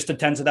 Do you just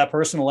attend to that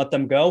person and let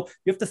them go?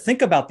 You have to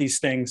think about these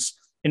things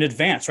in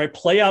advance, right?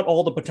 Play out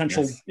all the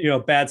potential,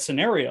 bad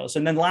scenarios.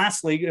 And then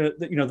lastly,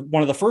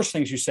 one of the first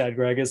things you said,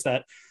 Greg, is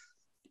that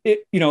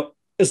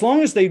as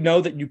long as they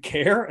know that you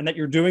care and that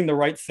you're doing the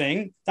right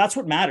thing, that's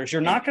what matters.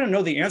 You're not going to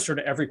know the answer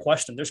to every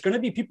question. There's going to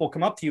be people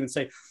come up to you and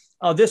say,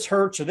 oh, this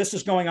hurts, or this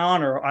is going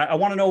on, or I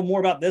want to know more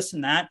about this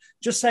and that.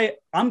 Just say,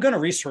 I'm going to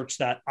research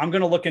that. I'm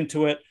going to look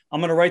into it. I'm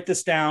going to write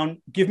this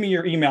down. Give me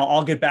your email.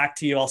 I'll get back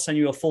to you. I'll send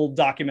you a full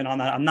document on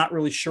that. I'm not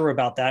really sure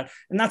about that.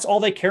 And that's all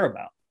they care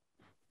about.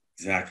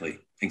 Exactly.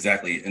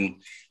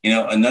 And,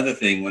 another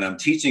thing, when I'm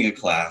teaching a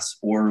class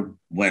or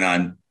when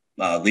I'm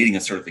leading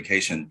a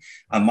certification,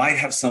 I might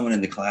have someone in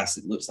the class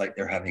that looks like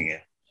they're having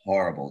a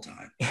horrible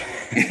time.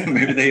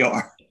 Maybe they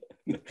are.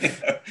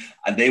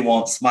 And they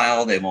won't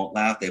smile, they won't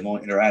laugh, they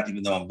won't interact,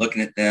 even though I'm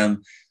looking at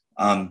them.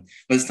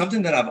 But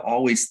something that I've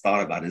always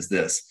thought about is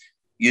this: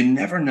 you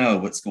never know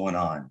what's going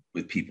on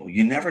with people.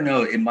 You never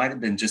know. It might have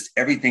been just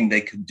everything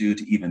they could do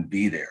to even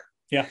be there.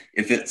 Yeah.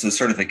 If it's a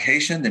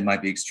certification, they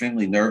might be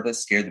extremely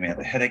nervous, scared. They may have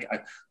a headache.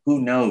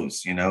 Who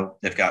knows?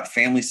 They've got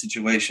family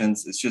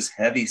situations. It's just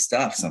heavy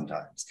stuff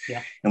sometimes.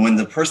 Yeah. And when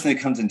the person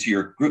that comes into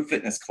your group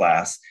fitness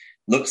class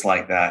looks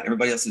like that,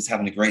 everybody else is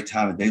having a great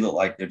time and they look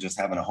like they're just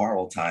having a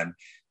horrible time.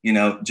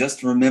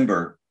 Just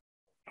remember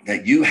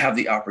that you have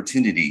the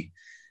opportunity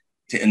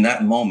to, in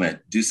that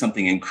moment, do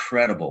something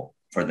incredible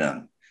for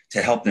them,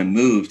 to help them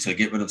move, to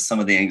get rid of some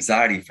of the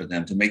anxiety for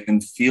them, to make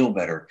them feel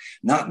better.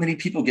 Not many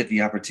people get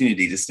the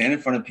opportunity to stand in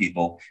front of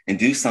people and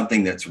do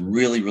something that's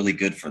really, really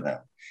good for them.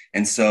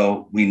 And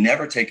so we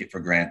never take it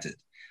for granted.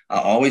 I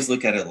always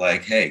look at it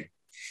like, hey,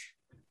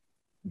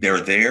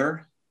 they're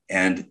there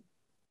and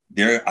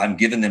I'm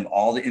giving them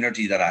all the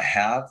energy that I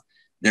have.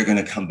 They're going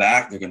to come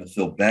back. They're going to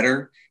feel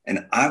better.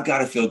 And I've got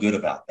to feel good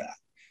about that.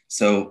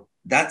 So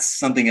that's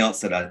something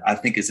else that I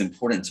think is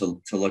important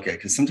to look at,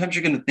 because sometimes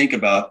you're going to think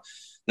about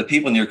the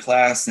people in your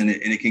class, and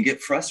it can get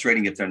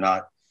frustrating if they're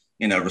not,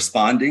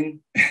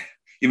 responding,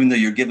 even though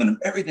you're giving them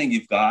everything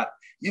you've got.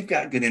 you've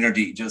got good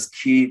energy. Just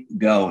keep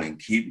going,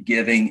 keep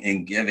giving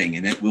and giving,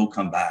 and it will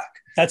come back.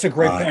 That's a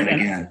great point.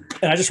 And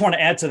I just want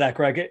to add to that,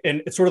 Greg,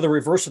 and it's sort of the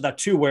reverse of that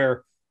too,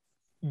 where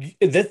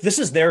this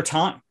is their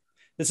time.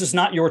 This is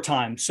not your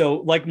time.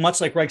 So much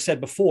like Greg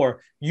said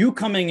before, you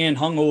coming in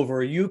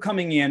hungover, you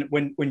coming in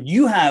when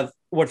you have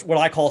what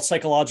I call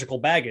psychological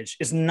baggage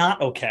is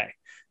not okay.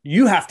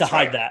 You have to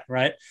hide that,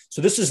 right?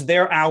 So this is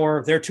their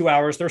hour, their 2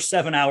 hours, their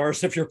 7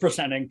 hours if you're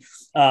presenting,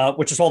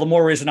 which is all the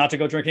more reason not to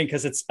go drinking,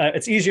 because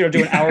it's easier to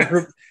do an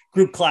hour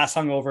group class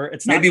hungover.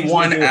 It's not maybe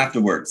one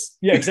afterwards.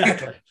 Yeah,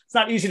 exactly. It's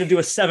not easy to do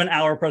a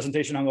 7-hour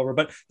presentation hungover,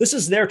 but this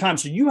is their time.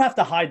 So you have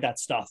to hide that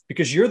stuff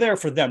because you're there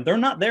for them. They're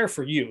not there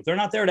for you. They're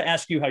not there to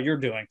ask you how you're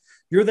doing.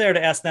 You're there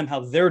to ask them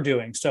how they're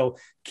doing. So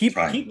keep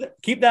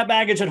that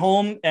baggage at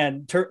home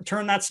and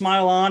turn that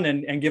smile on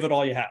and give it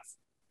all you have.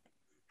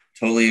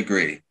 Totally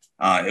agree.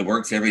 It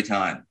works every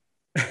time.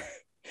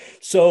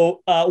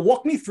 So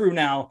walk me through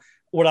now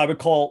what I would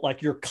call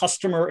your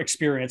customer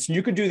experience. And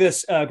you could do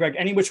this, Greg,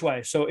 any which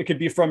way. So it could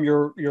be from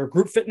your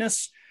group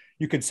fitness.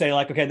 You could say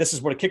okay, this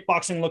is what a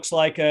kickboxing looks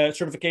like, a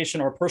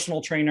certification or a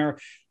personal trainer.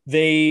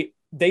 They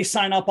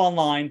sign up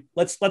online.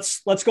 Let's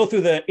go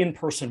through the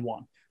in-person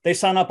one. They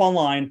sign up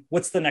online.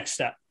 What's the next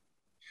step?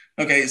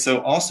 Okay.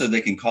 So also they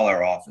can call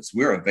our office.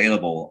 We're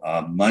available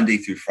Monday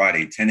through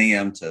Friday, 10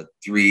 a.m. to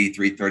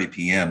 3:30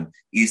 p.m.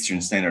 Eastern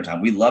Standard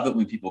Time. We love it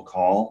when people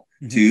call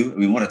too.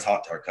 We want to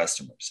talk to our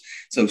customers.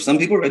 So some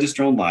people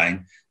register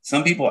online.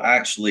 Some people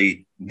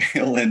actually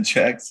mail in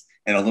checks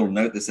and a little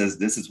note that says,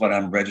 this is what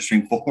I'm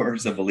registering for.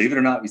 So believe it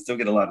or not, we still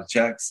get a lot of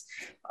checks.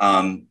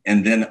 And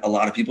then a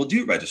lot of people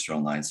do register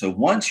online. So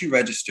once you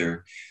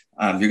register,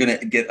 you're going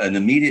to get an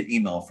immediate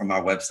email from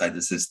our website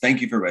that says,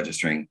 thank you for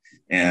registering.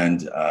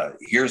 And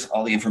here's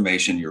all the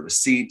information, your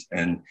receipt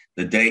and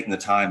the date and the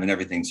time and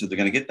everything. So they're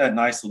going to get that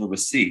nice little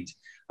receipt,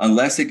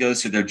 unless it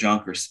goes to their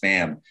junk or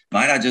spam.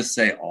 Might I just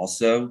say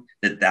also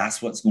that that's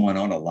what's going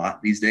on a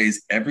lot these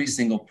days. Every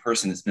single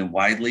person that's been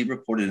widely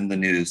reported in the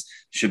news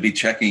should be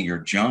checking your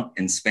junk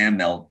and spam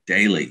mail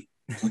daily.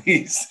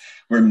 Please,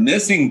 we're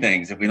missing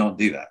things if we don't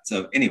do that.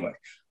 So anyway,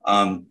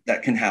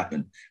 that can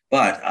happen.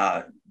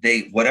 But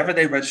whatever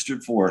they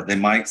registered for, they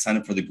might sign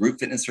up for the group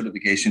fitness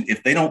certification.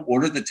 If they don't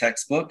order the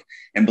textbook,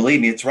 and believe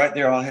me, it's right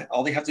there.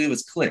 All they have to do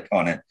is click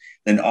on it.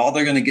 Then all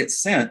they're going to get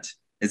sent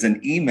is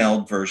an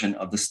emailed version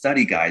of the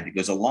study guide that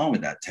goes along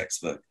with that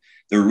textbook.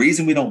 The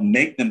reason we don't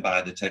make them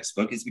buy the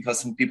textbook is because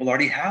some people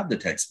already have the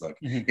textbook.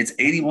 It's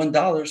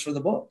 $81 for the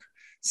book.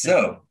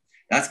 So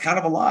that's kind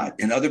of a lot.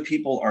 And other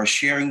people are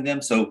sharing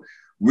them. So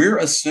we're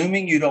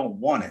assuming you don't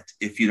want it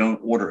if you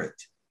don't order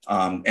it.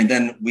 And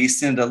then we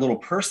send a little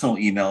personal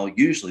email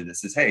usually that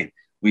says, hey,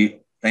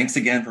 thanks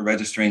again for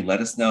registering. Let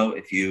us know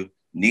if you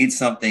need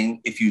something.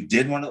 If you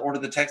did want to order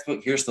the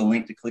textbook, here's the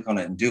link to click on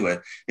it and do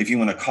it. If you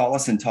want to call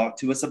us and talk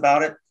to us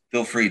about it,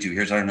 feel free to.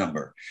 Here's our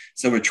number.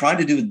 So we're trying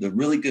to do the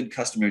really good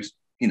customer,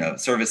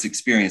 service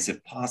experience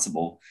if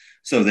possible.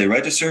 So they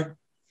register,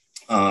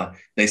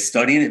 they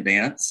study in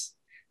advance,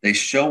 they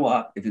show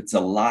up. If it's a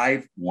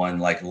live one,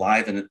 like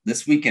live, and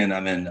this weekend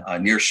I'm in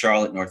near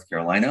Charlotte, North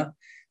Carolina,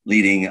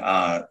 leading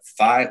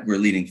we're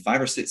leading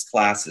 5 or 6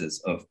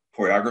 classes of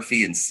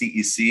choreography and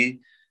CEC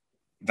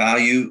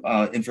value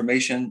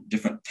information,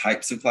 different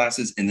types of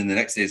classes. And then the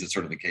next day is a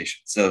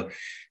certification. So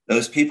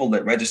those people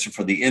that register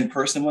for the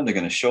in-person one, they're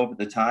going to show up at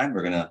the time.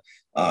 We're going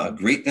to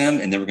greet them,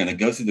 and then we're going to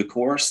go through the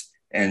course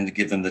and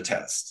give them the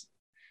test.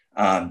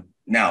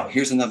 Now,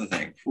 here's another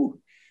thing.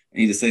 I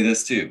need to say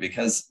this too,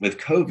 because with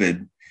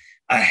COVID,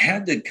 I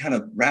had to kind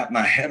of wrap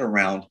my head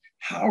around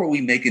how are we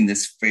making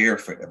this fair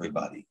for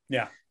everybody?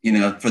 Yeah.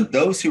 For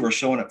those who are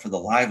showing up for the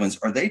live ones,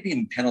 are they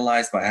being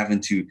penalized by having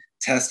to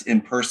test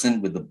in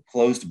person with the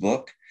closed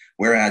book,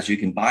 whereas you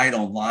can buy it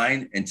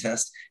online and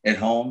test at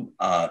home,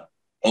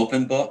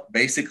 open book,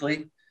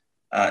 basically?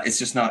 It's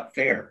just not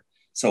fair.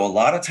 So a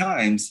lot of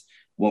times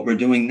what we're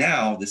doing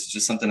now, this is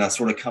just something I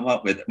sort of come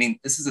up with. I mean,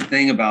 this is the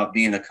thing about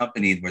being a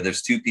company where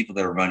there's 2 people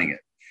that are running it.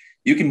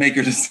 You can make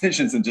your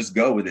decisions and just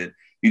go with it.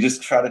 You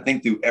just try to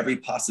think through every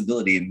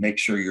possibility and make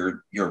sure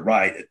you're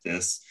right at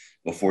this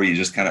before you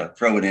just kind of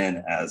throw it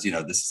in as,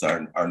 this is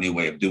our new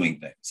way of doing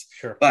things.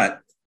 Sure. But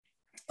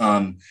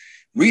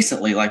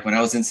recently, like when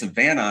I was in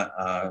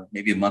Savannah,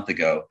 maybe a month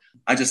ago,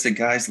 I just said,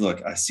 guys,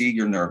 look, I see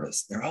you're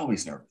nervous. They're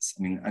always nervous.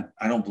 I mean,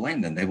 I don't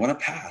blame them. They want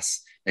to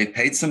pass. They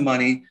paid some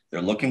money.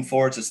 They're looking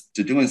forward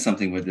to doing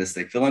something with this.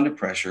 They feel under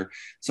pressure.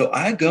 So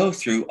I go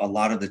through a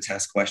lot of the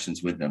test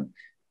questions with them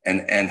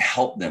and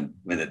help them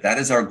with it. That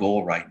is our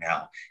goal right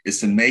now, is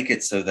to make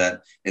it so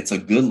that it's a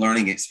good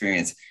learning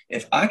experience.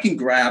 If I can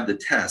grab the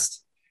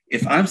test,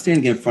 if I'm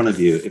standing in front of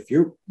you, if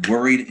you're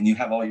worried and you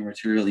have all your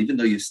material, even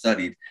though you've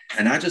studied,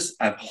 and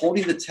I'm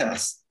holding the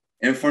test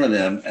in front of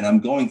them and I'm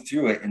going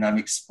through it and I'm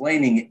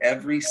explaining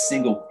every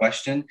single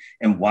question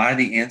and why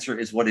the answer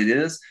is what it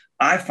is,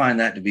 I find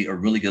that to be a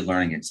really good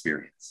learning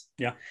experience.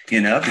 Yeah.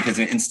 Because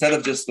instead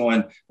of just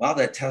going, wow,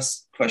 that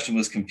test question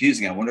was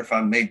confusing. I wonder if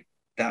I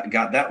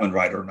got that one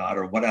right or not,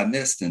 or what I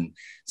missed. And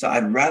so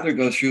I'd rather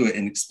go through it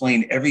and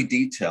explain every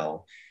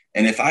detail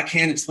And if I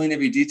can't explain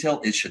every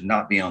detail, it should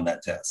not be on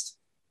that test.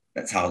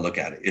 That's how I look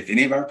at it. If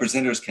any of our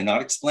presenters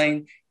cannot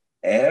explain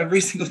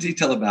every single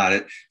detail about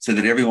it so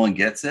that everyone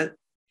gets it,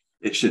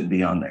 it shouldn't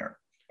be on there.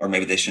 Or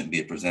maybe they shouldn't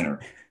be a presenter.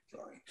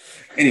 Sorry.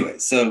 Anyway,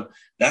 so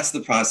that's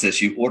the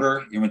process. You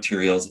order your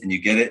materials and you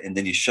get it, and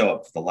then you show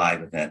up for the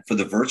live event. For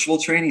the virtual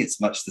training, it's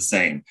much the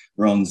same.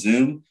 We're on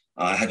Zoom.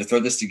 I had to throw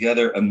this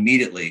together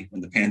immediately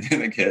when the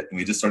pandemic hit, and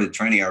we just started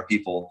training our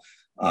people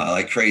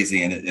like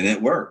crazy, and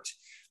it worked.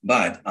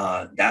 But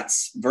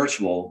that's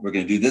virtual. We're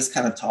going to do this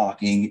kind of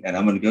talking, and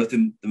I'm going to go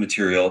through the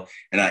material,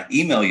 and I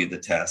email you the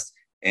test,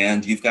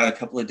 and you've got a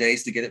couple of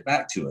days to get it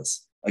back to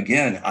us.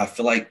 Again, I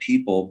feel like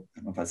people, I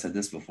don't know if I said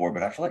this before,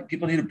 but I feel like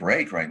people need a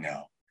break right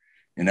now.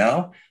 You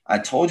know, I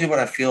told you what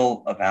I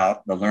feel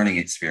about the learning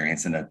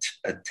experience, and a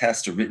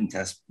test, a written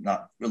test,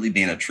 not really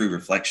being a true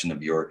reflection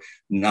of your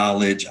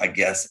knowledge, I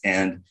guess,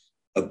 and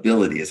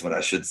ability is what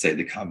I should say,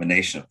 the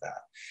combination of that.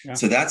 Yeah.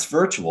 So that's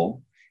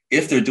virtual.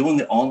 If they're doing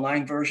the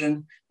online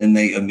version, then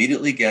they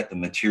immediately get the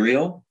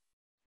material,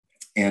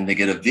 and they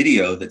get a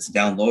video that's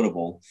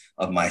downloadable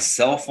of my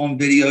cell phone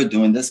video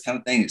doing this kind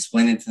of thing,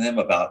 explaining to them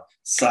about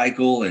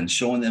cycle and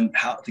showing them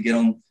how to get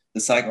on the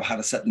cycle, how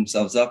to set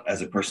themselves up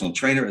as a personal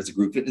trainer, as a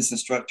group fitness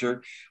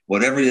instructor,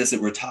 whatever it is that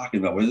we're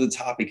talking about, whatever the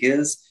topic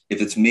is. If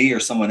it's me or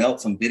someone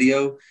else on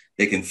video,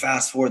 they can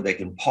fast forward, they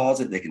can pause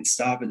it, they can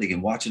stop it, they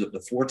can watch it up to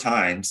 4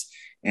 times.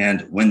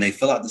 And when they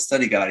fill out the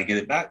study guide and get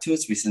it back to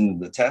us, we send them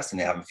the test, and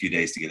they have a few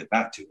days to get it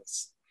back to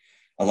us.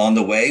 Along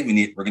the way,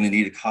 we're going to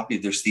need a copy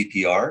of their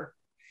CPR.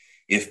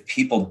 If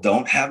people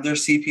don't have their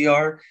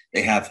CPR,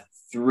 they have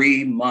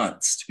 3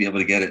 months to be able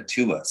to get it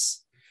to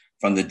us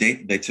from the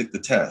date they took the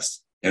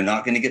test. They're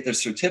not going to get their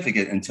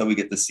certificate until we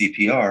get the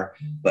CPR,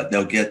 but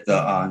they'll get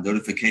the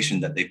notification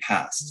that they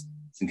passed.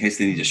 So in case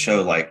they need to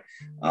show, like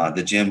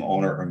the gym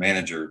owner or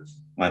manager,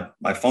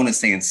 my phone is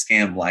saying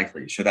scam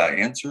likely. Should I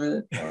answer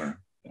it or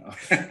no?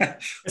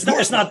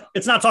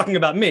 It's not talking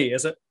about me,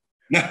 is it?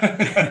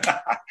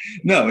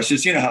 No, it's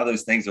just, you know how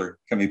those things are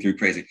coming through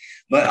crazy.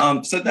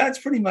 But so that's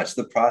pretty much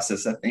the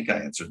process. I think I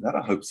answered that. I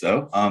hope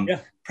so.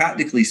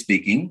 Practically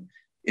speaking,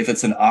 if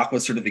it's an aqua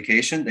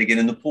certification, they get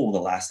in the pool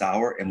the last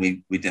hour and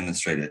we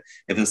demonstrate it.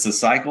 If it's a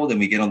cycle, then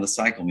we get on the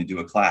cycle and we do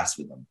a class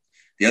with them.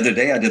 The other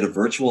day, I did a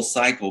virtual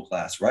cycle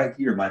class right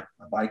here. My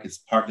bike is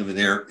parked over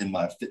there in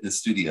my fitness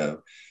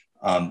studio.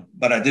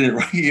 But I did it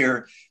right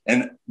here,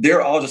 and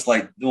they're all just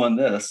like doing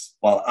this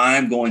while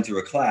I'm going through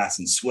a class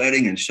and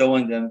sweating and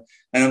showing them.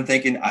 And I'm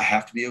thinking, I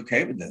have to be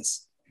okay with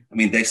this. I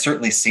mean, they've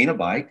certainly seen a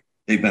bike.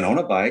 They've been on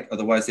a bike.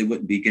 Otherwise, they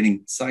wouldn't be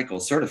getting cycle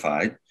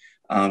certified.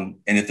 And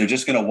if they're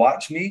just going to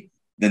watch me,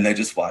 then they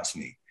just watch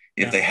me.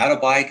 If they had a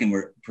bike and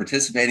were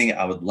participating,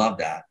 I would love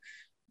that.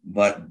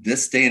 But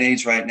this day and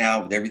age right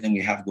now, with everything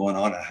we have going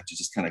on, I have to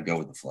just kind of go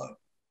with the flow.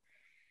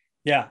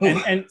 Yeah.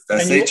 Did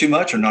I say too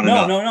much or not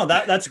enough? No,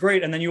 that's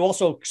great. And then you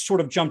also sort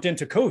of jumped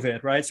into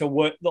COVID, right?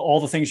 So all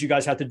the things you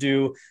guys had to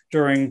do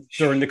during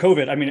the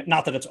COVID, I mean,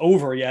 not that it's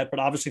over yet, but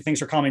obviously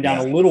things are calming down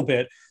a little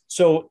bit.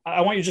 So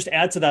I want you to just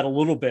add to that a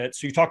little bit.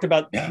 So you talked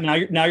about now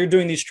you're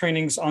doing these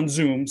trainings on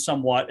Zoom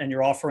somewhat, and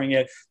you're offering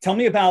it. Tell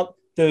me about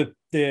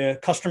the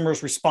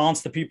customer's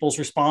response, the people's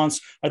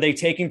response. Are they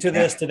taking to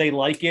this? Do they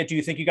like it? Do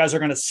you think you guys are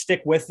going to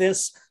stick with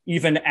this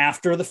even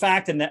after the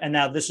fact? And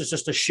now this is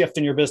just a shift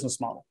in your business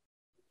model.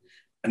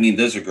 I mean,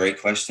 those are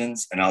great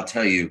questions. And I'll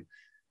tell you,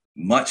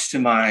 much to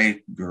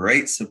my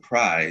great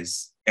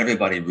surprise,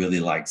 everybody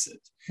really likes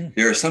it.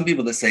 There are some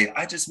people that say,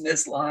 I just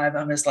miss live.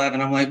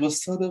 And I'm like, well,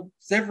 so does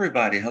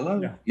everybody. Hello.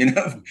 Yeah. You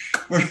know,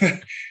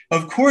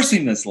 of course we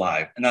miss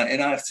live. And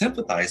I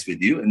sympathize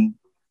with you. And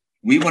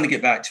we want to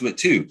get back to it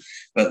too.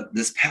 But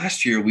this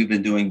past year, we've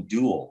been doing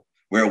dual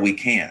where we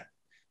can.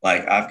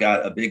 Like I've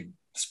got a big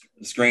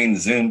screen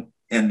Zoom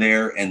in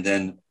there. And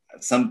then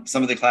some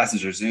of the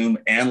classes are Zoom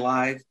and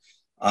live.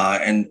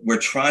 And we're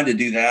trying to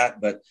do that.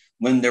 But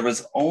when there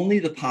was only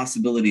the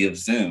possibility of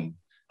Zoom,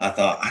 I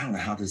thought, I don't know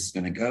how this is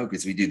going to go,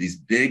 because we do these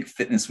big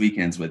fitness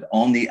weekends with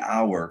on the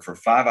hour for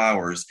 5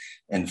 hours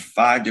in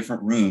 5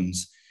 different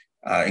rooms,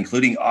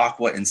 including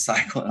aqua and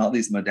cycle and all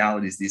these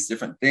modalities, these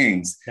different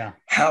things. Yeah.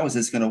 How is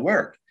this going to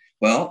work?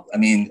 Well, I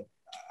mean,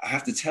 I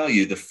have to tell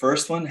you, the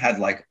first one had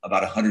like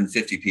about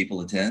 150 people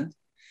attend.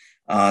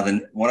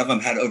 Then one of them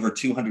had over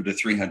 200 to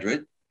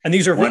 300. And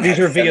these are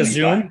via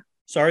Zoom?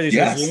 Sorry, these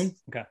are Zoom?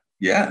 Okay.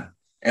 Yeah.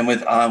 And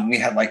with we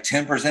had like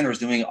 10 presenters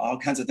doing all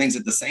kinds of things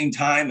at the same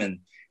time, and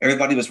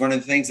everybody was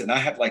running things. And I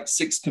have like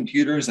 6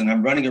 computers, and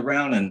I'm running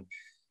around and,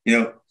 you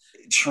know,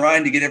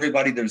 trying to get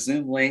everybody their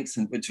Zoom links,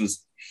 and which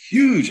was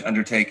huge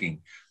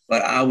undertaking.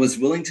 But I was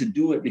willing to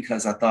do it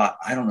because I thought,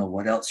 I don't know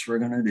what else we're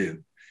going to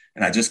do.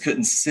 And I just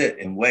couldn't sit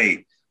and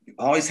wait. We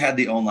always had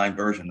the online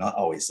version, not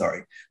always,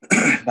 sorry,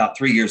 about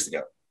 3 years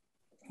ago,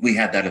 we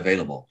had that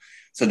available.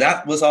 So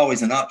that was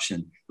always an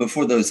option. But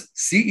for those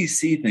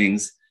CEC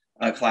things,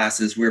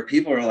 classes where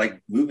people are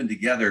like moving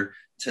together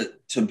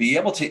to be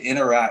able to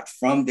interact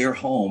from their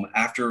home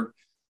after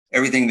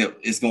everything that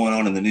is going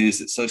on in the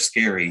news, it's so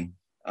scary,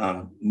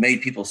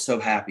 made people so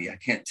happy. I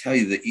can't tell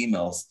you the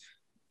emails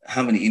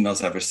how many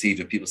emails I've received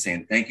of people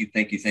saying, thank you,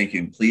 thank you, thank you,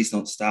 and please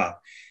don't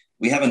stop.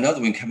 We have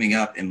another one coming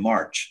up in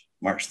March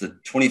the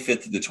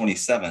 25th to the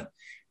 27th.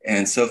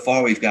 And so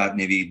far we've got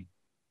maybe,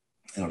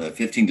 I don't know,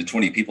 15 to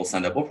 20 people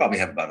signed up. We'll probably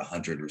have about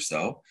 100 or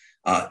so.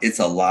 It's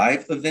a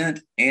live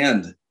event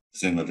and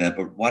Zoom event.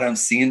 But what I'm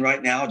seeing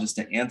right now, just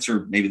to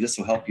answer, maybe this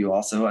will help you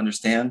also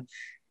understand,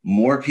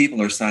 more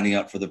people are signing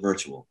up for the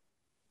virtual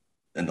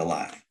than the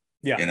live.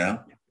 Yeah.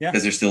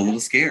 Because they're still a little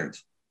scared.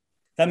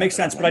 That makes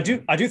sense. But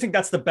I do think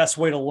that's the best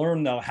way to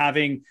learn, though,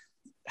 having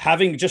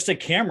just a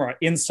camera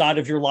inside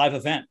of your live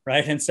event,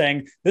 right? And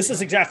saying, this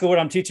is exactly what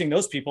I'm teaching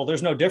those people.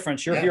 There's no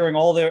difference. You're hearing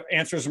all their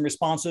answers and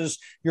responses.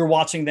 You're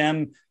watching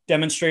them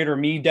demonstrate or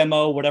me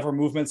demo whatever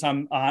movements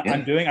I'm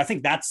doing. I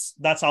think that's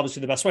obviously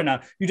the best way.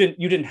 Now, you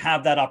didn't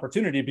have that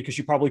opportunity because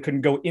you probably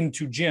couldn't go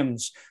into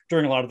gyms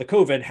during a lot of the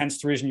COVID,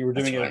 hence the reason you were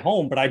doing it at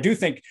home. But I do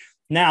think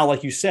now,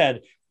 like you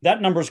said,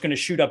 that number is going to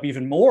shoot up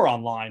even more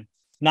online,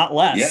 not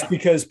less,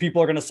 because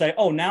people are going to say,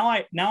 oh, now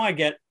I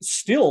get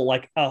still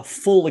like a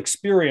full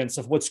experience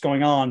of what's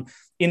going on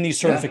in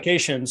these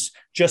certifications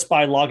just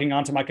by logging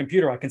onto my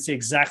computer. I can see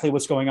exactly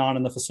what's going on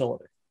in the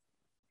facility.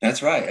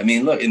 That's right. I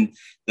mean, look, in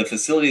the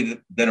facility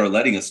that are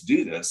letting us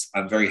do this,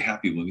 I'm very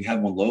happy. We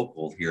have one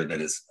local here that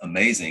is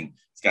amazing.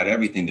 It's got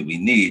everything that we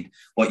need.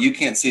 What you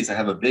can't see is I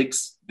have a big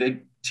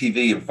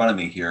TV in front of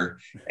me here,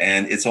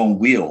 and it's on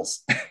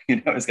wheels.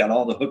 It's got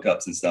all the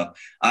hookups and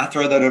stuff. I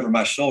throw that over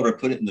my shoulder,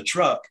 put it in the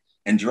truck,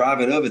 and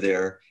drive it over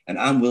there. And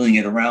I'm wheeling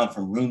it around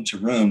from room to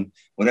room.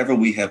 Whatever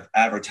we have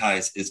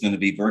advertised is going to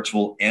be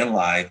virtual and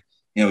live.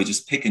 We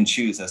just pick and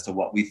choose as to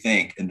what we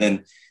think. And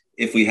then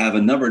if we have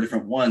a number of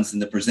different ones,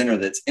 and the presenter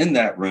that's in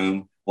that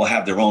room will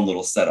have their own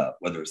little setup,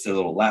 whether it's their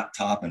little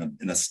laptop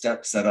and a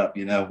step setup,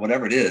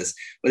 whatever it is.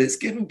 But it's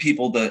giving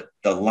people the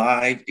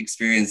live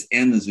experience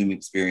and the Zoom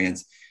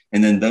experience.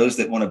 And then those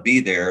that want to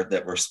be there,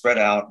 that were spread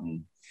out,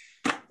 and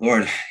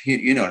Lord,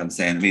 you know what I'm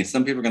saying? I mean,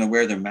 some people are going to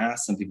wear their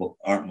masks. Some people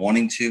aren't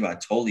wanting to. I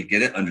totally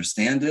get it,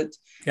 understand it.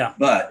 Yeah.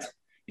 But,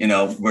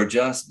 we're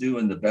just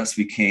doing the best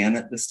we can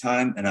at this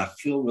time. And I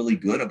feel really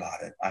good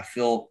about it. I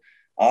feel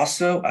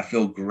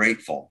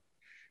grateful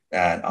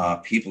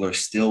that people are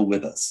still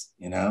with us,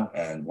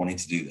 and wanting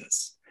to do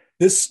this.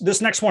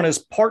 This next one is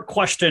part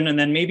question and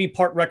then maybe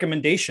part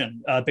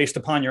recommendation based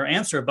upon your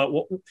answer. But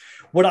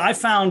what I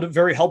found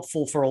very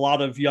helpful for a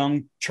lot of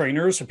young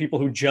trainers or people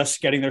who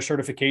just getting their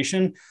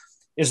certification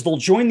is they'll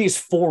join these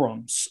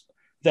forums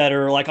that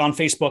are like on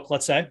Facebook,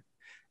 let's say,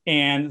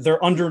 and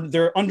they're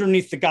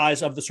underneath the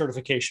guise of the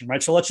certification,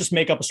 right? So let's just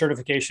make up a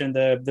certification,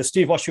 the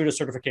Steve Washuta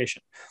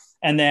certification,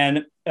 and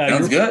then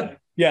sounds good.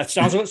 Yeah, it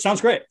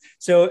sounds great.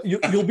 So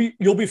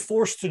you'll be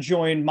forced to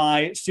join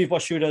my Steve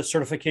Washuta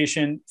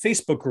certification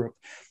Facebook group,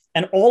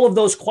 and all of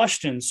those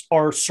questions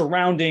are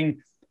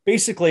surrounding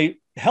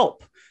basically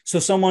help. So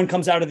someone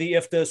comes out of the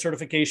IFTA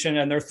certification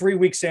and they're 3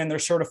 weeks in, they're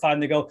certified,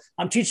 and they go,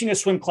 "I'm teaching a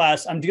swim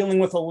class. I'm dealing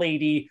with a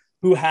lady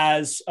who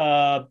has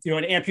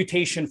an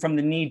amputation from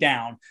the knee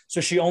down, so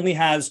she only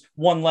has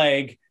one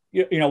leg."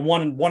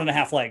 One and a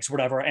half legs,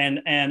 whatever. And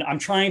I'm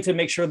trying to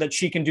make sure that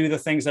she can do the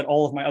things that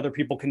all of my other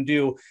people can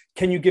do.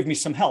 Can you give me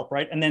some help?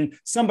 Right. And then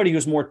somebody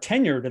who's more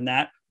tenured in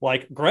that,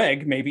 like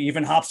Greg, maybe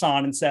even hops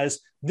on and says,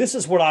 this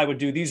is what I would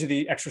do. These are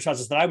the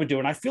exercises that I would do.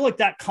 And I feel like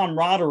that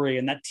camaraderie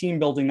and that team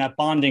building, that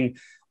bonding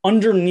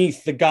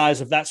underneath the guise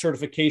of that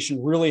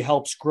certification really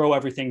helps grow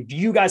everything. Do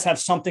you guys have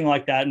something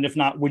like that? And if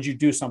not, would you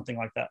do something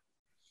like that?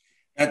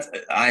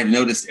 I've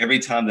noticed every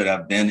time that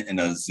I've been in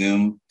a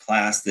Zoom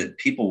class that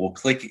people will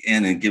click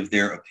in and give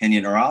their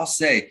opinion, or I'll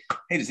say,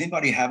 hey, does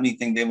anybody have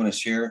anything they want to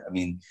share? I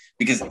mean,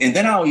 and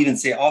then I'll even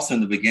say also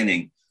in the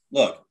beginning,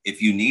 look,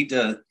 if you need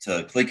to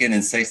click in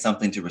and say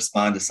something to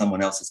respond to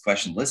someone else's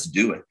question, let's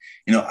do it.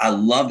 I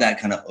love that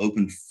kind of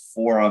open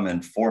forum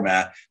and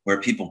format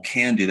where people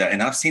can do that.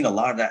 And I've seen a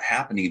lot of that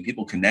happening and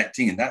people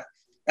connecting, and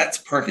that's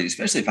perfect,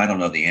 especially if I don't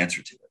know the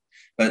answer to it.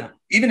 But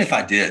even if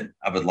I did,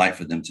 I would like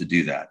for them to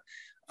do that.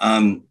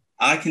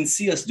 I can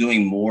see us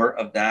doing more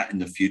of that in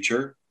the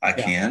future. I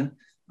can.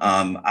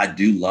 I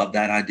do love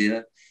that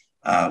idea.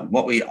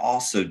 What we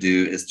also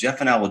do is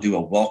Jeff and I will do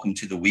a welcome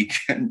to the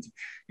weekend,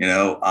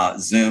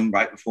 Zoom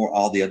right before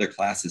all the other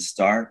classes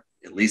start,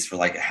 at least for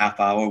like a half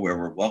hour, where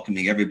we're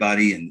welcoming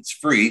everybody, and it's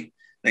free.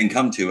 They can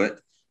come to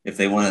it if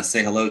they want to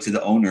say hello to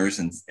the owners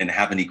and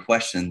have any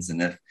questions.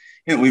 And if,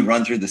 we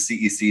run through the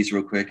CECs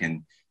real quick,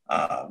 and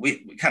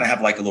we kind of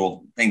have like a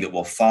little thing that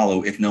will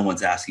follow if no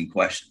one's asking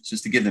questions,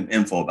 just to give them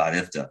info about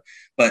IFTA.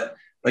 But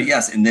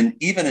yes, and then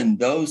even in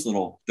those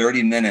little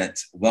 30-minute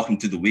welcome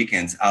to the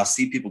weekends, I'll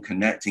see people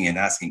connecting and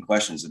asking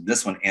questions, and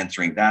this one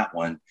answering that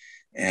one.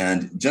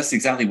 And just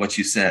exactly what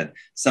you said,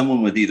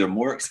 someone with either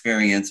more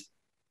experience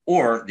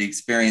or the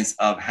experience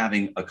of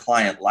having a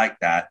client like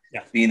that,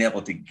 being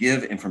able to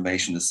give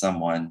information to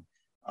someone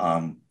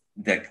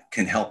that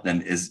can help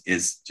them is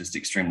just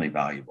extremely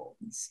valuable.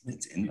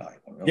 It's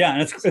invaluable. Really. Yeah.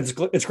 And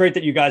it's great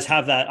that you guys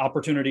have that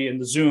opportunity in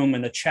the Zoom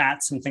and the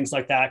chats and things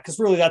like that. Cause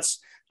really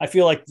I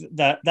feel like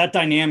that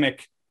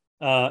dynamic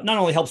not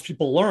only helps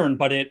people learn,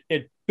 but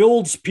it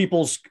builds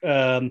people's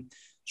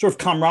sort of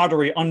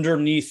camaraderie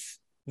underneath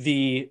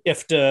the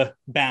IFTA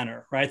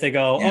banner, right? They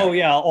go, Yeah. oh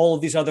yeah, all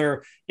of these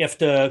other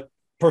IFTA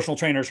personal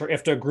trainers or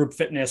IFTA group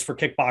fitness for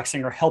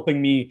kickboxing are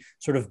helping me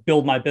sort of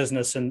build my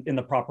business in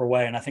the proper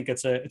way. And I think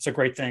it's a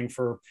great thing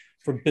for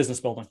business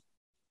building.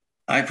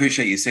 I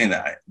appreciate you saying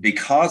that.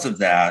 Because of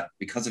that,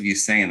 because of you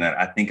saying that,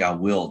 I think I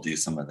will do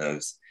some of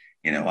those.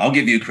 I'll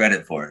give you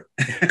credit for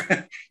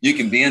it. You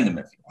can be in them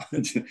if you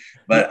want,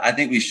 but I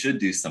think we should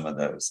do some of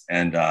those,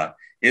 and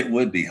it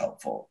would be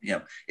helpful.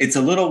 It's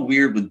a little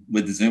weird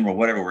with the Zoom or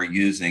whatever we're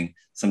using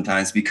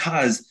sometimes,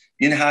 because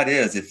you know how it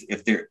is.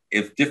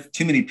 If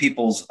too many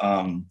people's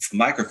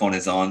microphone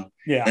is on,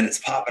 then it's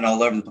popping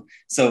all over the place.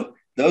 So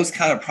those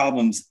kind of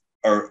problems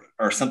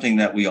are something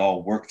that we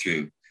all work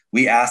through.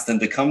 We ask them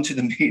to come to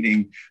the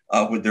meeting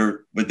with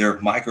their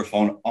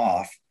microphone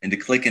off and to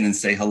click in and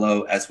say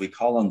hello as we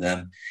call on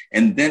them,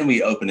 and then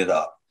we open it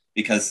up,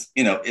 because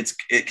it's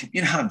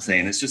how I'm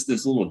saying, it's just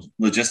those little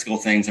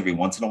logistical things every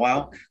once in a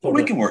while, but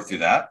we can work through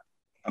that.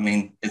 I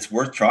mean, it's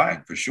worth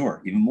trying for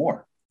sure, even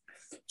more.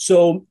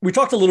 So we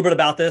talked a little bit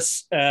about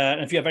this, and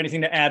if you have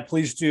anything to add,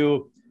 please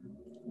do.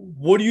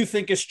 What do you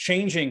think is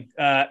changing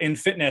in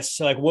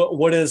fitness? Like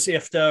what is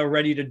IFTA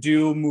ready to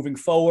do moving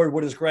forward?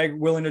 What is Greg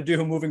willing to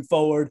do moving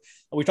forward?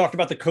 We talked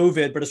about the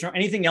COVID, but is there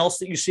anything else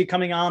that you see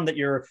coming on that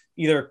you're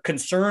either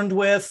concerned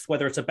with,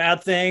 whether it's a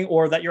bad thing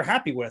or that you're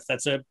happy with,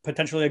 that's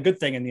potentially a good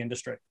thing in the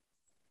industry?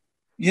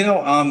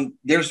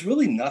 There's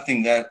really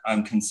nothing that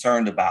I'm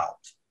concerned about.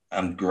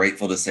 I'm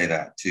grateful to say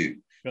that too.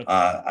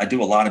 I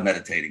do a lot of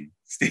meditating,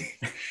 Steve,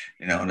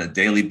 on a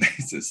daily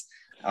basis.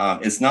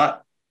 It's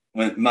not,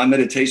 when my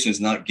meditation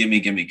is not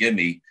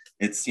gimme,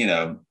 it's,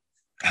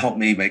 help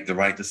me make the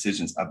right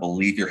decisions. I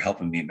believe you're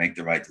helping me make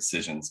the right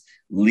decisions.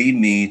 Lead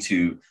me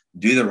to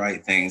do the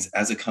right things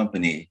as a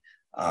company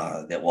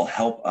that will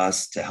help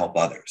us to help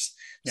others.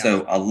 Yeah.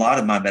 So a lot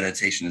of my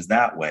meditation is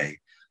that way.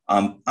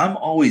 I'm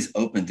always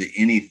open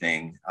to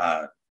anything.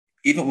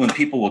 Even when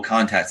people will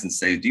contact and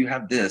say, do you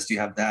have this? Do you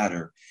have that?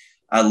 Or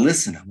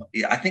listen,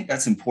 I think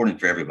that's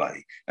important for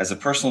everybody. As a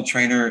personal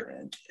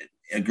trainer,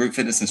 a group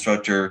fitness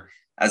instructor,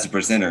 as a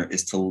presenter,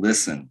 is to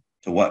listen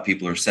to what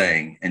people are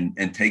saying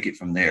and take it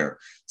from there.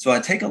 So I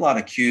take a lot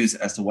of cues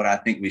as to what I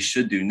think we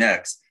should do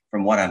next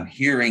from what I'm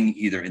hearing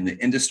either in the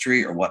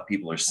industry or what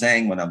people are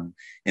saying when I'm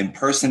in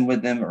person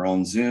with them or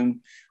on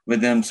Zoom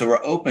with them. So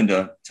we're open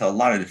to a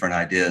lot of different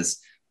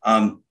ideas.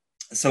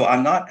 So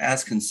I'm not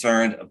as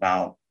concerned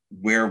about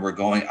where we're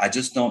going. I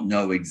just don't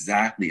know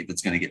exactly if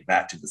it's going to get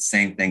back to the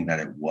same thing that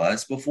it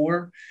was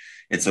before.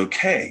 It's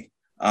okay.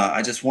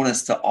 I just want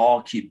us to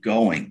all keep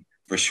going,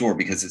 for sure,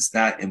 because it's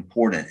that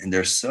important. And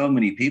there's so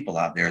many people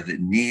out there that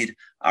need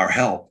our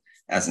help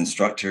as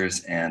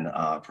instructors and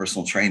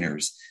personal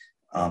trainers.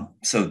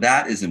 So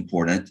that is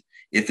important.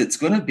 If it's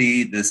going to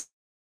be this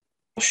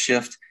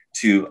shift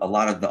to a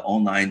lot of the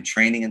online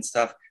training and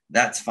stuff,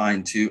 that's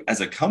fine too.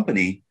 As a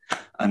company,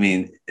 I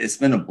mean, it's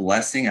been a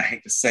blessing. I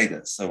hate to say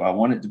this, so I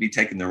want it to be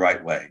taken the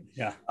right way.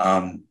 Yeah.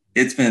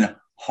 It's been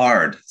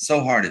hard,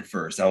 so hard at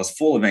first. I was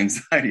full of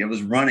anxiety. I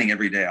was running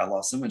every day. I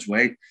lost so much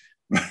weight.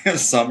 It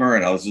was summer,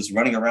 and I was just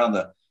running around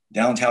the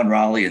downtown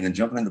Raleigh and then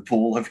jumping in the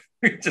pool.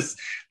 Just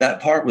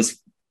that part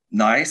was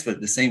nice, but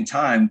at the same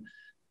time,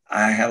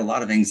 I had a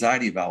lot of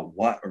anxiety about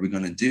what are we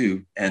going to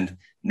do. And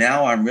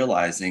now I'm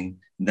realizing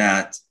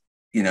that,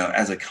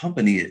 as a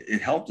company,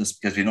 it helped us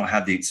because we don't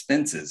have the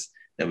expenses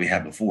that we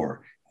had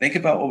before. Think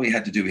about what we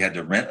had to do. We had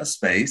to rent a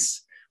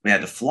space. We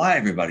had to fly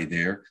everybody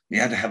there. We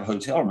had to have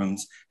hotel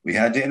rooms. We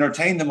had to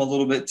entertain them a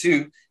little bit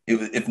too.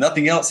 If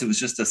nothing else, it was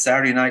just a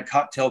Saturday night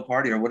cocktail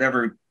party or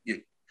whatever,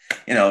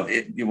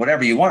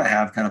 whatever you want to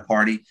have kind of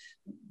party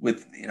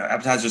with,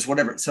 appetizers,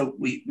 whatever. So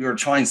we were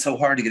trying so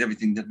hard to get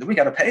everything that we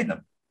got to pay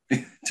them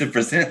to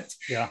present.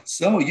 Yeah.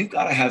 So you've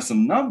got to have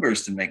some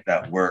numbers to make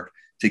that work,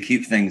 to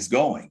keep things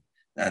going.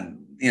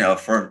 And,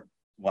 for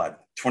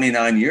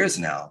 29 years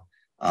now.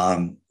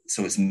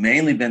 So it's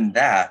mainly been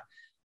that.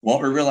 What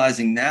we're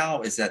realizing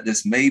now is that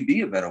this may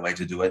be a better way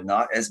to do it,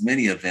 not as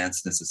many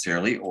events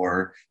necessarily,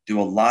 or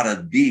do a lot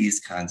of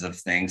these kinds of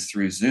things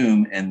through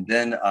Zoom, and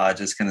then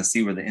just kind of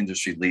see where the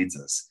industry leads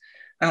us.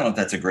 I don't know if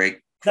that's a great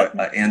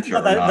answer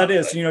or not. That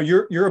is,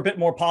 you're a bit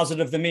more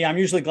positive than me. I'm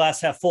usually glass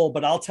half full,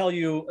 but I'll tell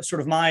you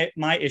sort of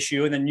my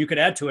issue, and then you could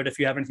add to it if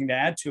you have anything to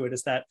add to it,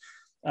 is that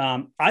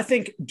I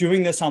think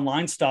doing this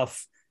online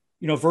stuff,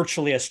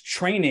 virtually as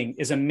training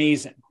is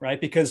amazing, right?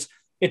 Because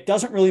it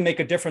doesn't really make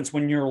a difference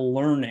when you're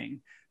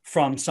learning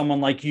from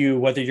someone like you,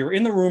 whether you're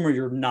in the room or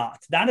you're not.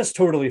 That is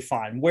totally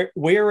fine.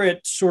 Where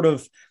it sort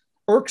of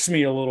irks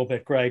me a little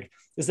bit, Greg,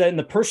 is that in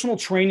the personal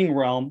training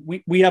realm,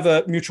 we have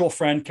a mutual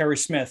friend, Carrie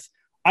Smith.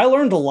 I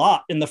learned a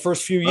lot in the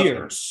first few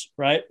years,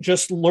 right?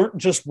 Just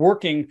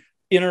working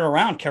in and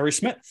around Carrie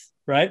Smith,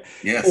 right?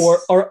 Yes.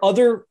 Or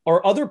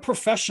other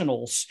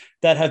professionals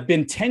that have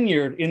been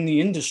tenured in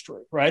the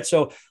industry, right?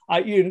 So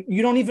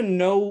you don't even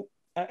know.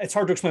 It's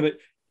hard to explain, but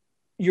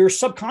you're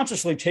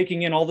subconsciously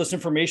taking in all this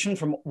information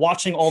from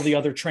watching all the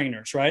other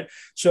trainers, right?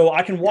 So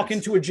I can walk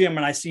into a gym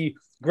and I see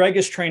Greg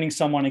is training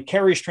someone and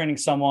Carrie's training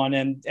someone,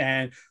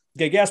 and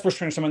Gay Gasper's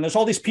training someone. There's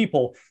all these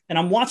people, and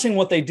I'm watching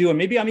what they do, and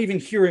maybe I'm even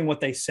hearing what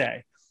they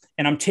say,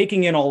 and I'm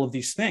taking in all of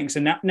these things.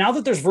 And now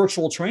that there's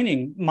virtual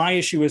training, my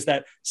issue is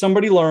that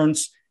somebody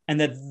learns and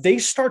that they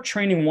start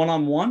training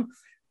one-on-one,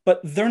 but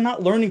they're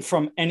not learning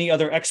from any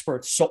other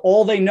experts. So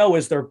all they know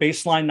is their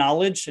baseline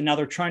knowledge. And now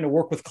they're trying to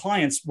work with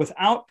clients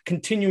without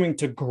continuing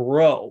to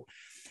grow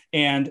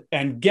and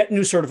get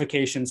new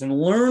certifications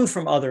and learn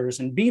from others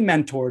and be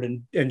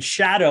mentored and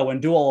shadow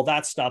and do all of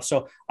that stuff.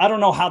 So I don't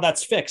know how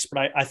that's fixed,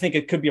 but I think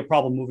it could be a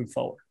problem moving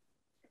forward.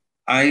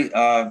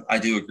 I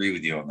do agree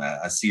with you on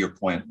that. I see your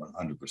point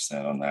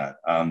 100% on that.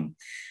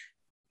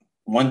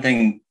 One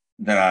thing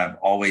that I've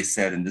always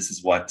said, and this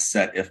is what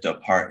set IFTA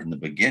apart in the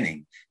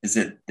beginning, is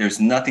that there's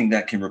nothing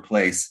that can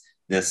replace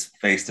this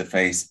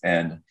face-to-face.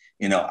 And,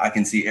 I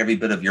can see every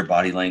bit of your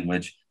body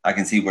language. I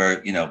can see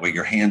where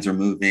your hands are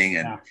moving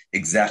and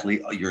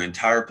exactly your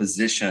entire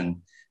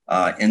position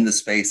in the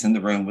space, in the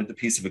room with the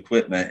piece of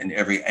equipment and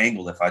every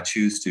angle, if I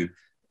choose to.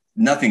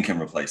 Nothing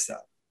can replace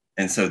that.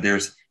 And so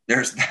there's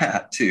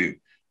that too,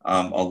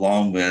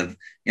 along with,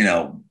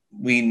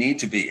 we need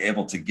to be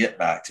able to get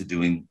back to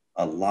doing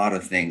a lot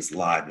of things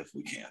live if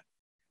we can.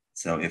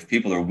 So if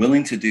people are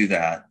willing to do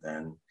that,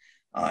 then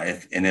I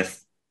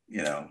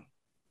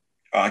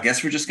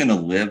guess we're just going to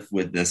live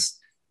with this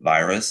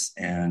virus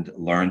and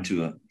learn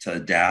to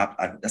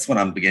adapt. That's what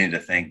I'm beginning to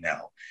think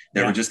now,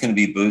 that we're just going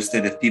to be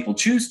boosted if people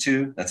choose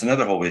to. That's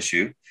another whole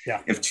issue.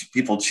 Yeah. If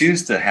people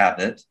choose to have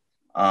it,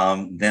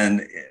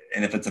 then,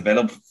 and if it's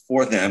available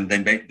for them,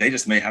 then they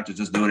just may have to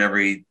just do it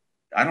every,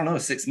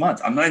 6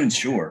 months. I'm not even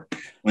sure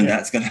when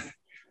that's going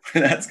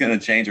to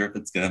change or if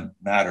it's going to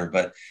matter,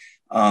 but,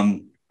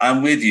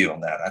 I'm with you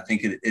on that. I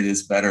think it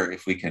is better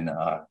if we can,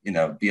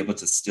 be able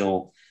to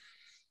still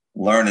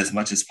learn as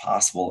much as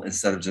possible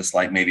instead of just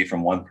like maybe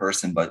from one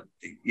person. But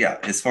yeah,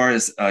 as far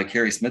as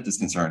Carrie Smith is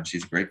concerned,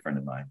 she's a great friend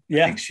of mine. I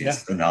think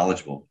she's so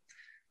knowledgeable.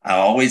 I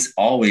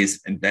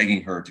always am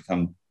begging her to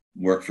come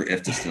work for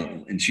IFTA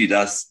still, and she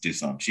does do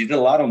some. She did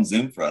a lot on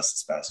Zoom for us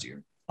this past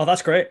year. Oh,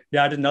 that's great.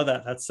 Yeah, I didn't know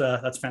that.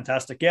 That's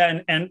fantastic. Yeah,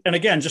 and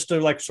again, just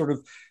to like sort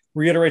of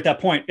reiterate that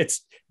point,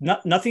 it's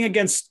nothing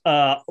against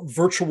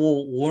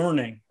virtual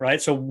learning, right?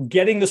 So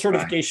getting the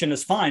certification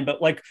is fine, but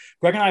like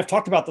Greg and I have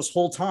talked about this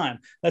whole time,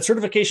 that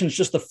certification is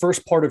just the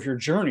first part of your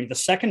journey. The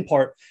second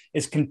part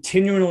is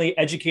continually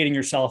educating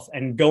yourself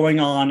and going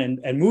on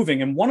and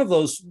moving. And one of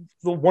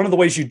the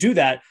ways you do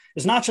that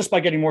is not just by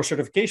getting more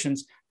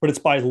certifications, but it's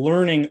by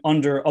learning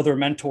under other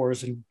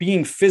mentors and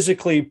being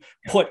physically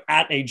put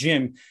at a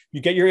gym.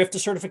 You get your IFTA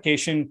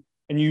certification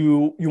and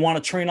you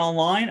want to train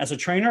online as a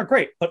trainer,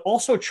 great, but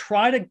also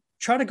try to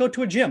go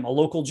to a gym, a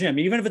local gym,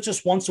 even if it's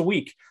just once a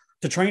week,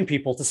 to train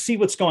people, to see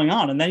what's going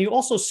on. And then you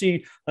also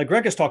see, like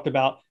Greg has talked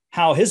about,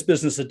 how his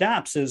business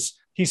adapts is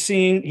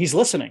he's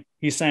listening.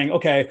 He's saying,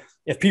 okay,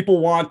 if people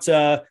want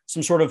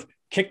some sort of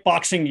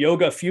kickboxing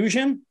yoga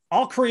fusion,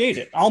 I'll create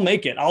it. I'll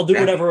make it. I'll do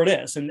whatever it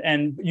is.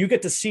 And you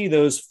get to see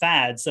those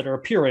fads that are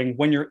appearing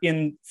when you're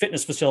in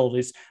fitness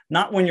facilities,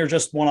 not when you're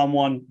just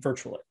one-on-one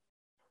virtually.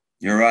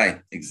 You're right.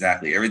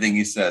 Exactly. Everything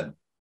you said,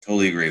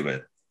 totally agree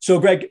with. So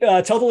Greg,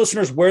 tell the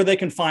listeners where they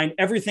can find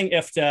everything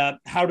IFTA.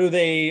 How do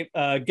they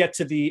get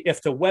to the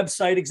IFTA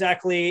website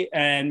exactly?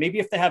 And maybe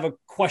if they have a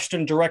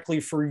question directly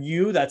for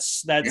you,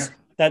 that's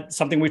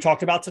something we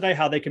talked about today,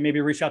 how they can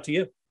maybe reach out to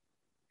you.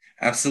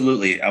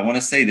 Absolutely. I want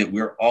to say that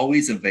we're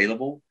always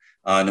available,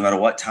 no matter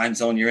what time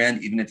zone you're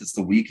in, even if it's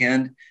the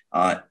weekend.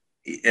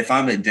 If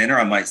I'm at dinner,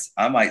 I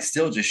might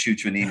still just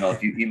shoot you an email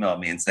if you email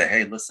me and say,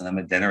 hey, listen, I'm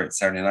at dinner at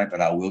Saturday night,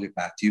 but I will get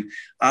back to you.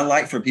 I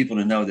like for people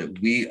to know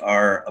that we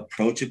are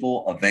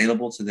approachable,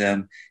 available to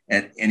them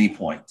at any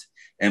point.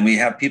 And we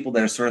have people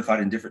that are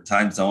certified in different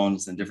time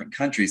zones and different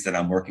countries that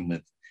I'm working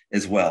with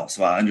as well.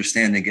 So I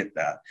understand and get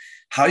that.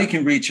 How you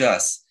can reach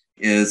us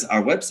is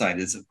our website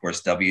is, of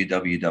course,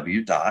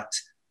 www.ifta,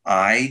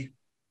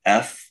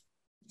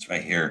 it's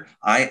right here,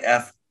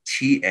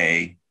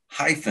 IFTA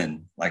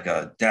hyphen, like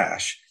a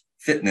dash,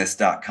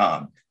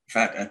 fitness.com. In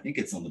fact, I think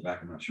it's on the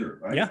back of my shirt,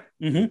 right? Yeah.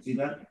 Mm-hmm. See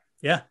that?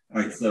 Yeah. All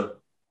right. So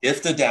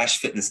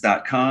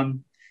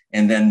ifta-fitness.com.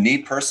 And then me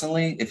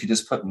personally, if you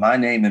just put my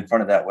name in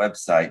front of that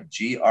website,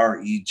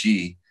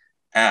 GREG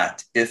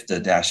at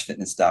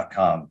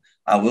ifta-fitness.com,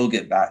 I will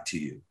get back to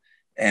you.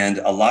 And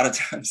a lot of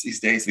times these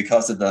days,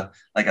 because of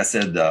like I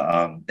said,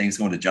 things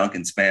going to junk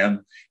and spam,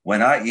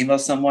 when I email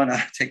someone,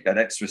 I take that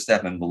extra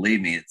step, and believe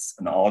me, it's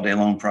an all day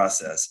long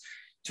process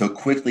to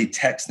quickly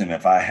text them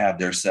if I have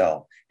their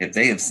cell. If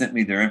they have sent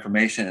me their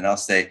information, and I'll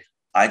say,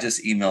 I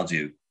just emailed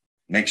you,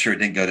 make sure it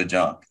didn't go to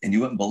junk. And you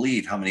wouldn't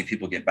believe how many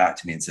people get back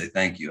to me and say,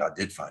 thank you, I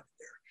did find it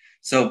there.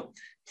 So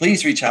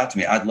please reach out to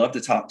me. I'd love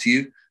to talk to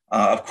you.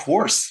 Of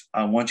course,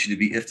 I want you to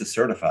be IFTA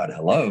certified.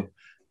 Hello.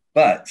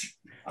 But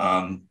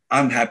I'm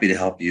happy to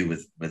help you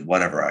with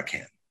whatever I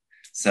can.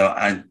 So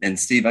and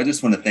Steve, I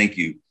just want to thank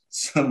you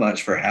so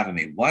much for having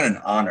me. What an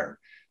honor.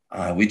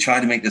 We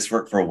tried to make this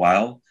work for a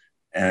while,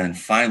 and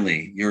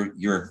finally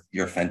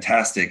you're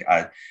fantastic.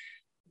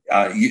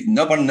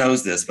 Nobody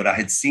knows this, but I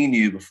had seen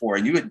you before,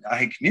 and I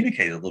had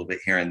communicated a little bit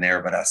here and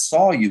there, but I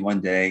saw you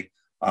one day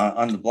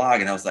on the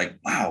blog, and I was like,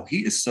 wow,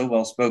 he is so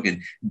well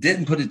spoken.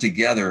 Didn't put it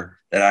together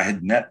that I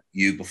had met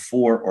you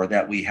before, or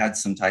that we had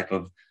some type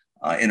of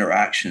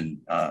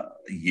interaction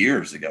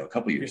years ago, a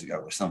couple years ago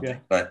or something. Yeah.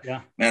 But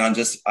man,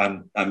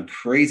 I'm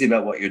crazy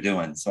about what you're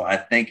doing. So I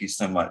thank you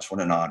so much. What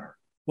an honor.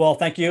 Well,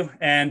 thank you.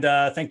 And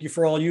thank you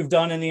for all you've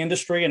done in the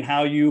industry and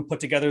how you put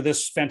together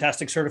this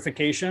fantastic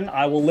certification.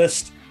 I will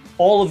list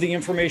all of the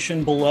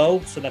information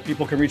below so that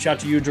people can reach out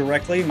to you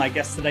directly. My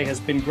guest today has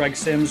been Greg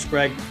Sims.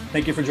 Greg,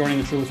 thank you for joining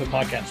the Truly Fit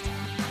podcast.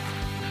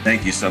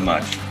 Thank you so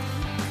much.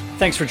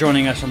 Thanks for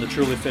joining us on the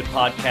Truly Fit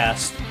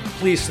podcast.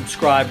 Please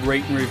subscribe,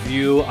 rate, and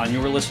review on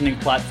your listening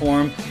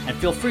platform, and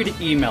feel free to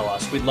email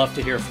us. We'd love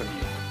to hear from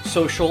you.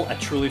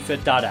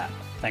 social@trulyfit.app.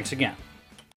 Thanks again.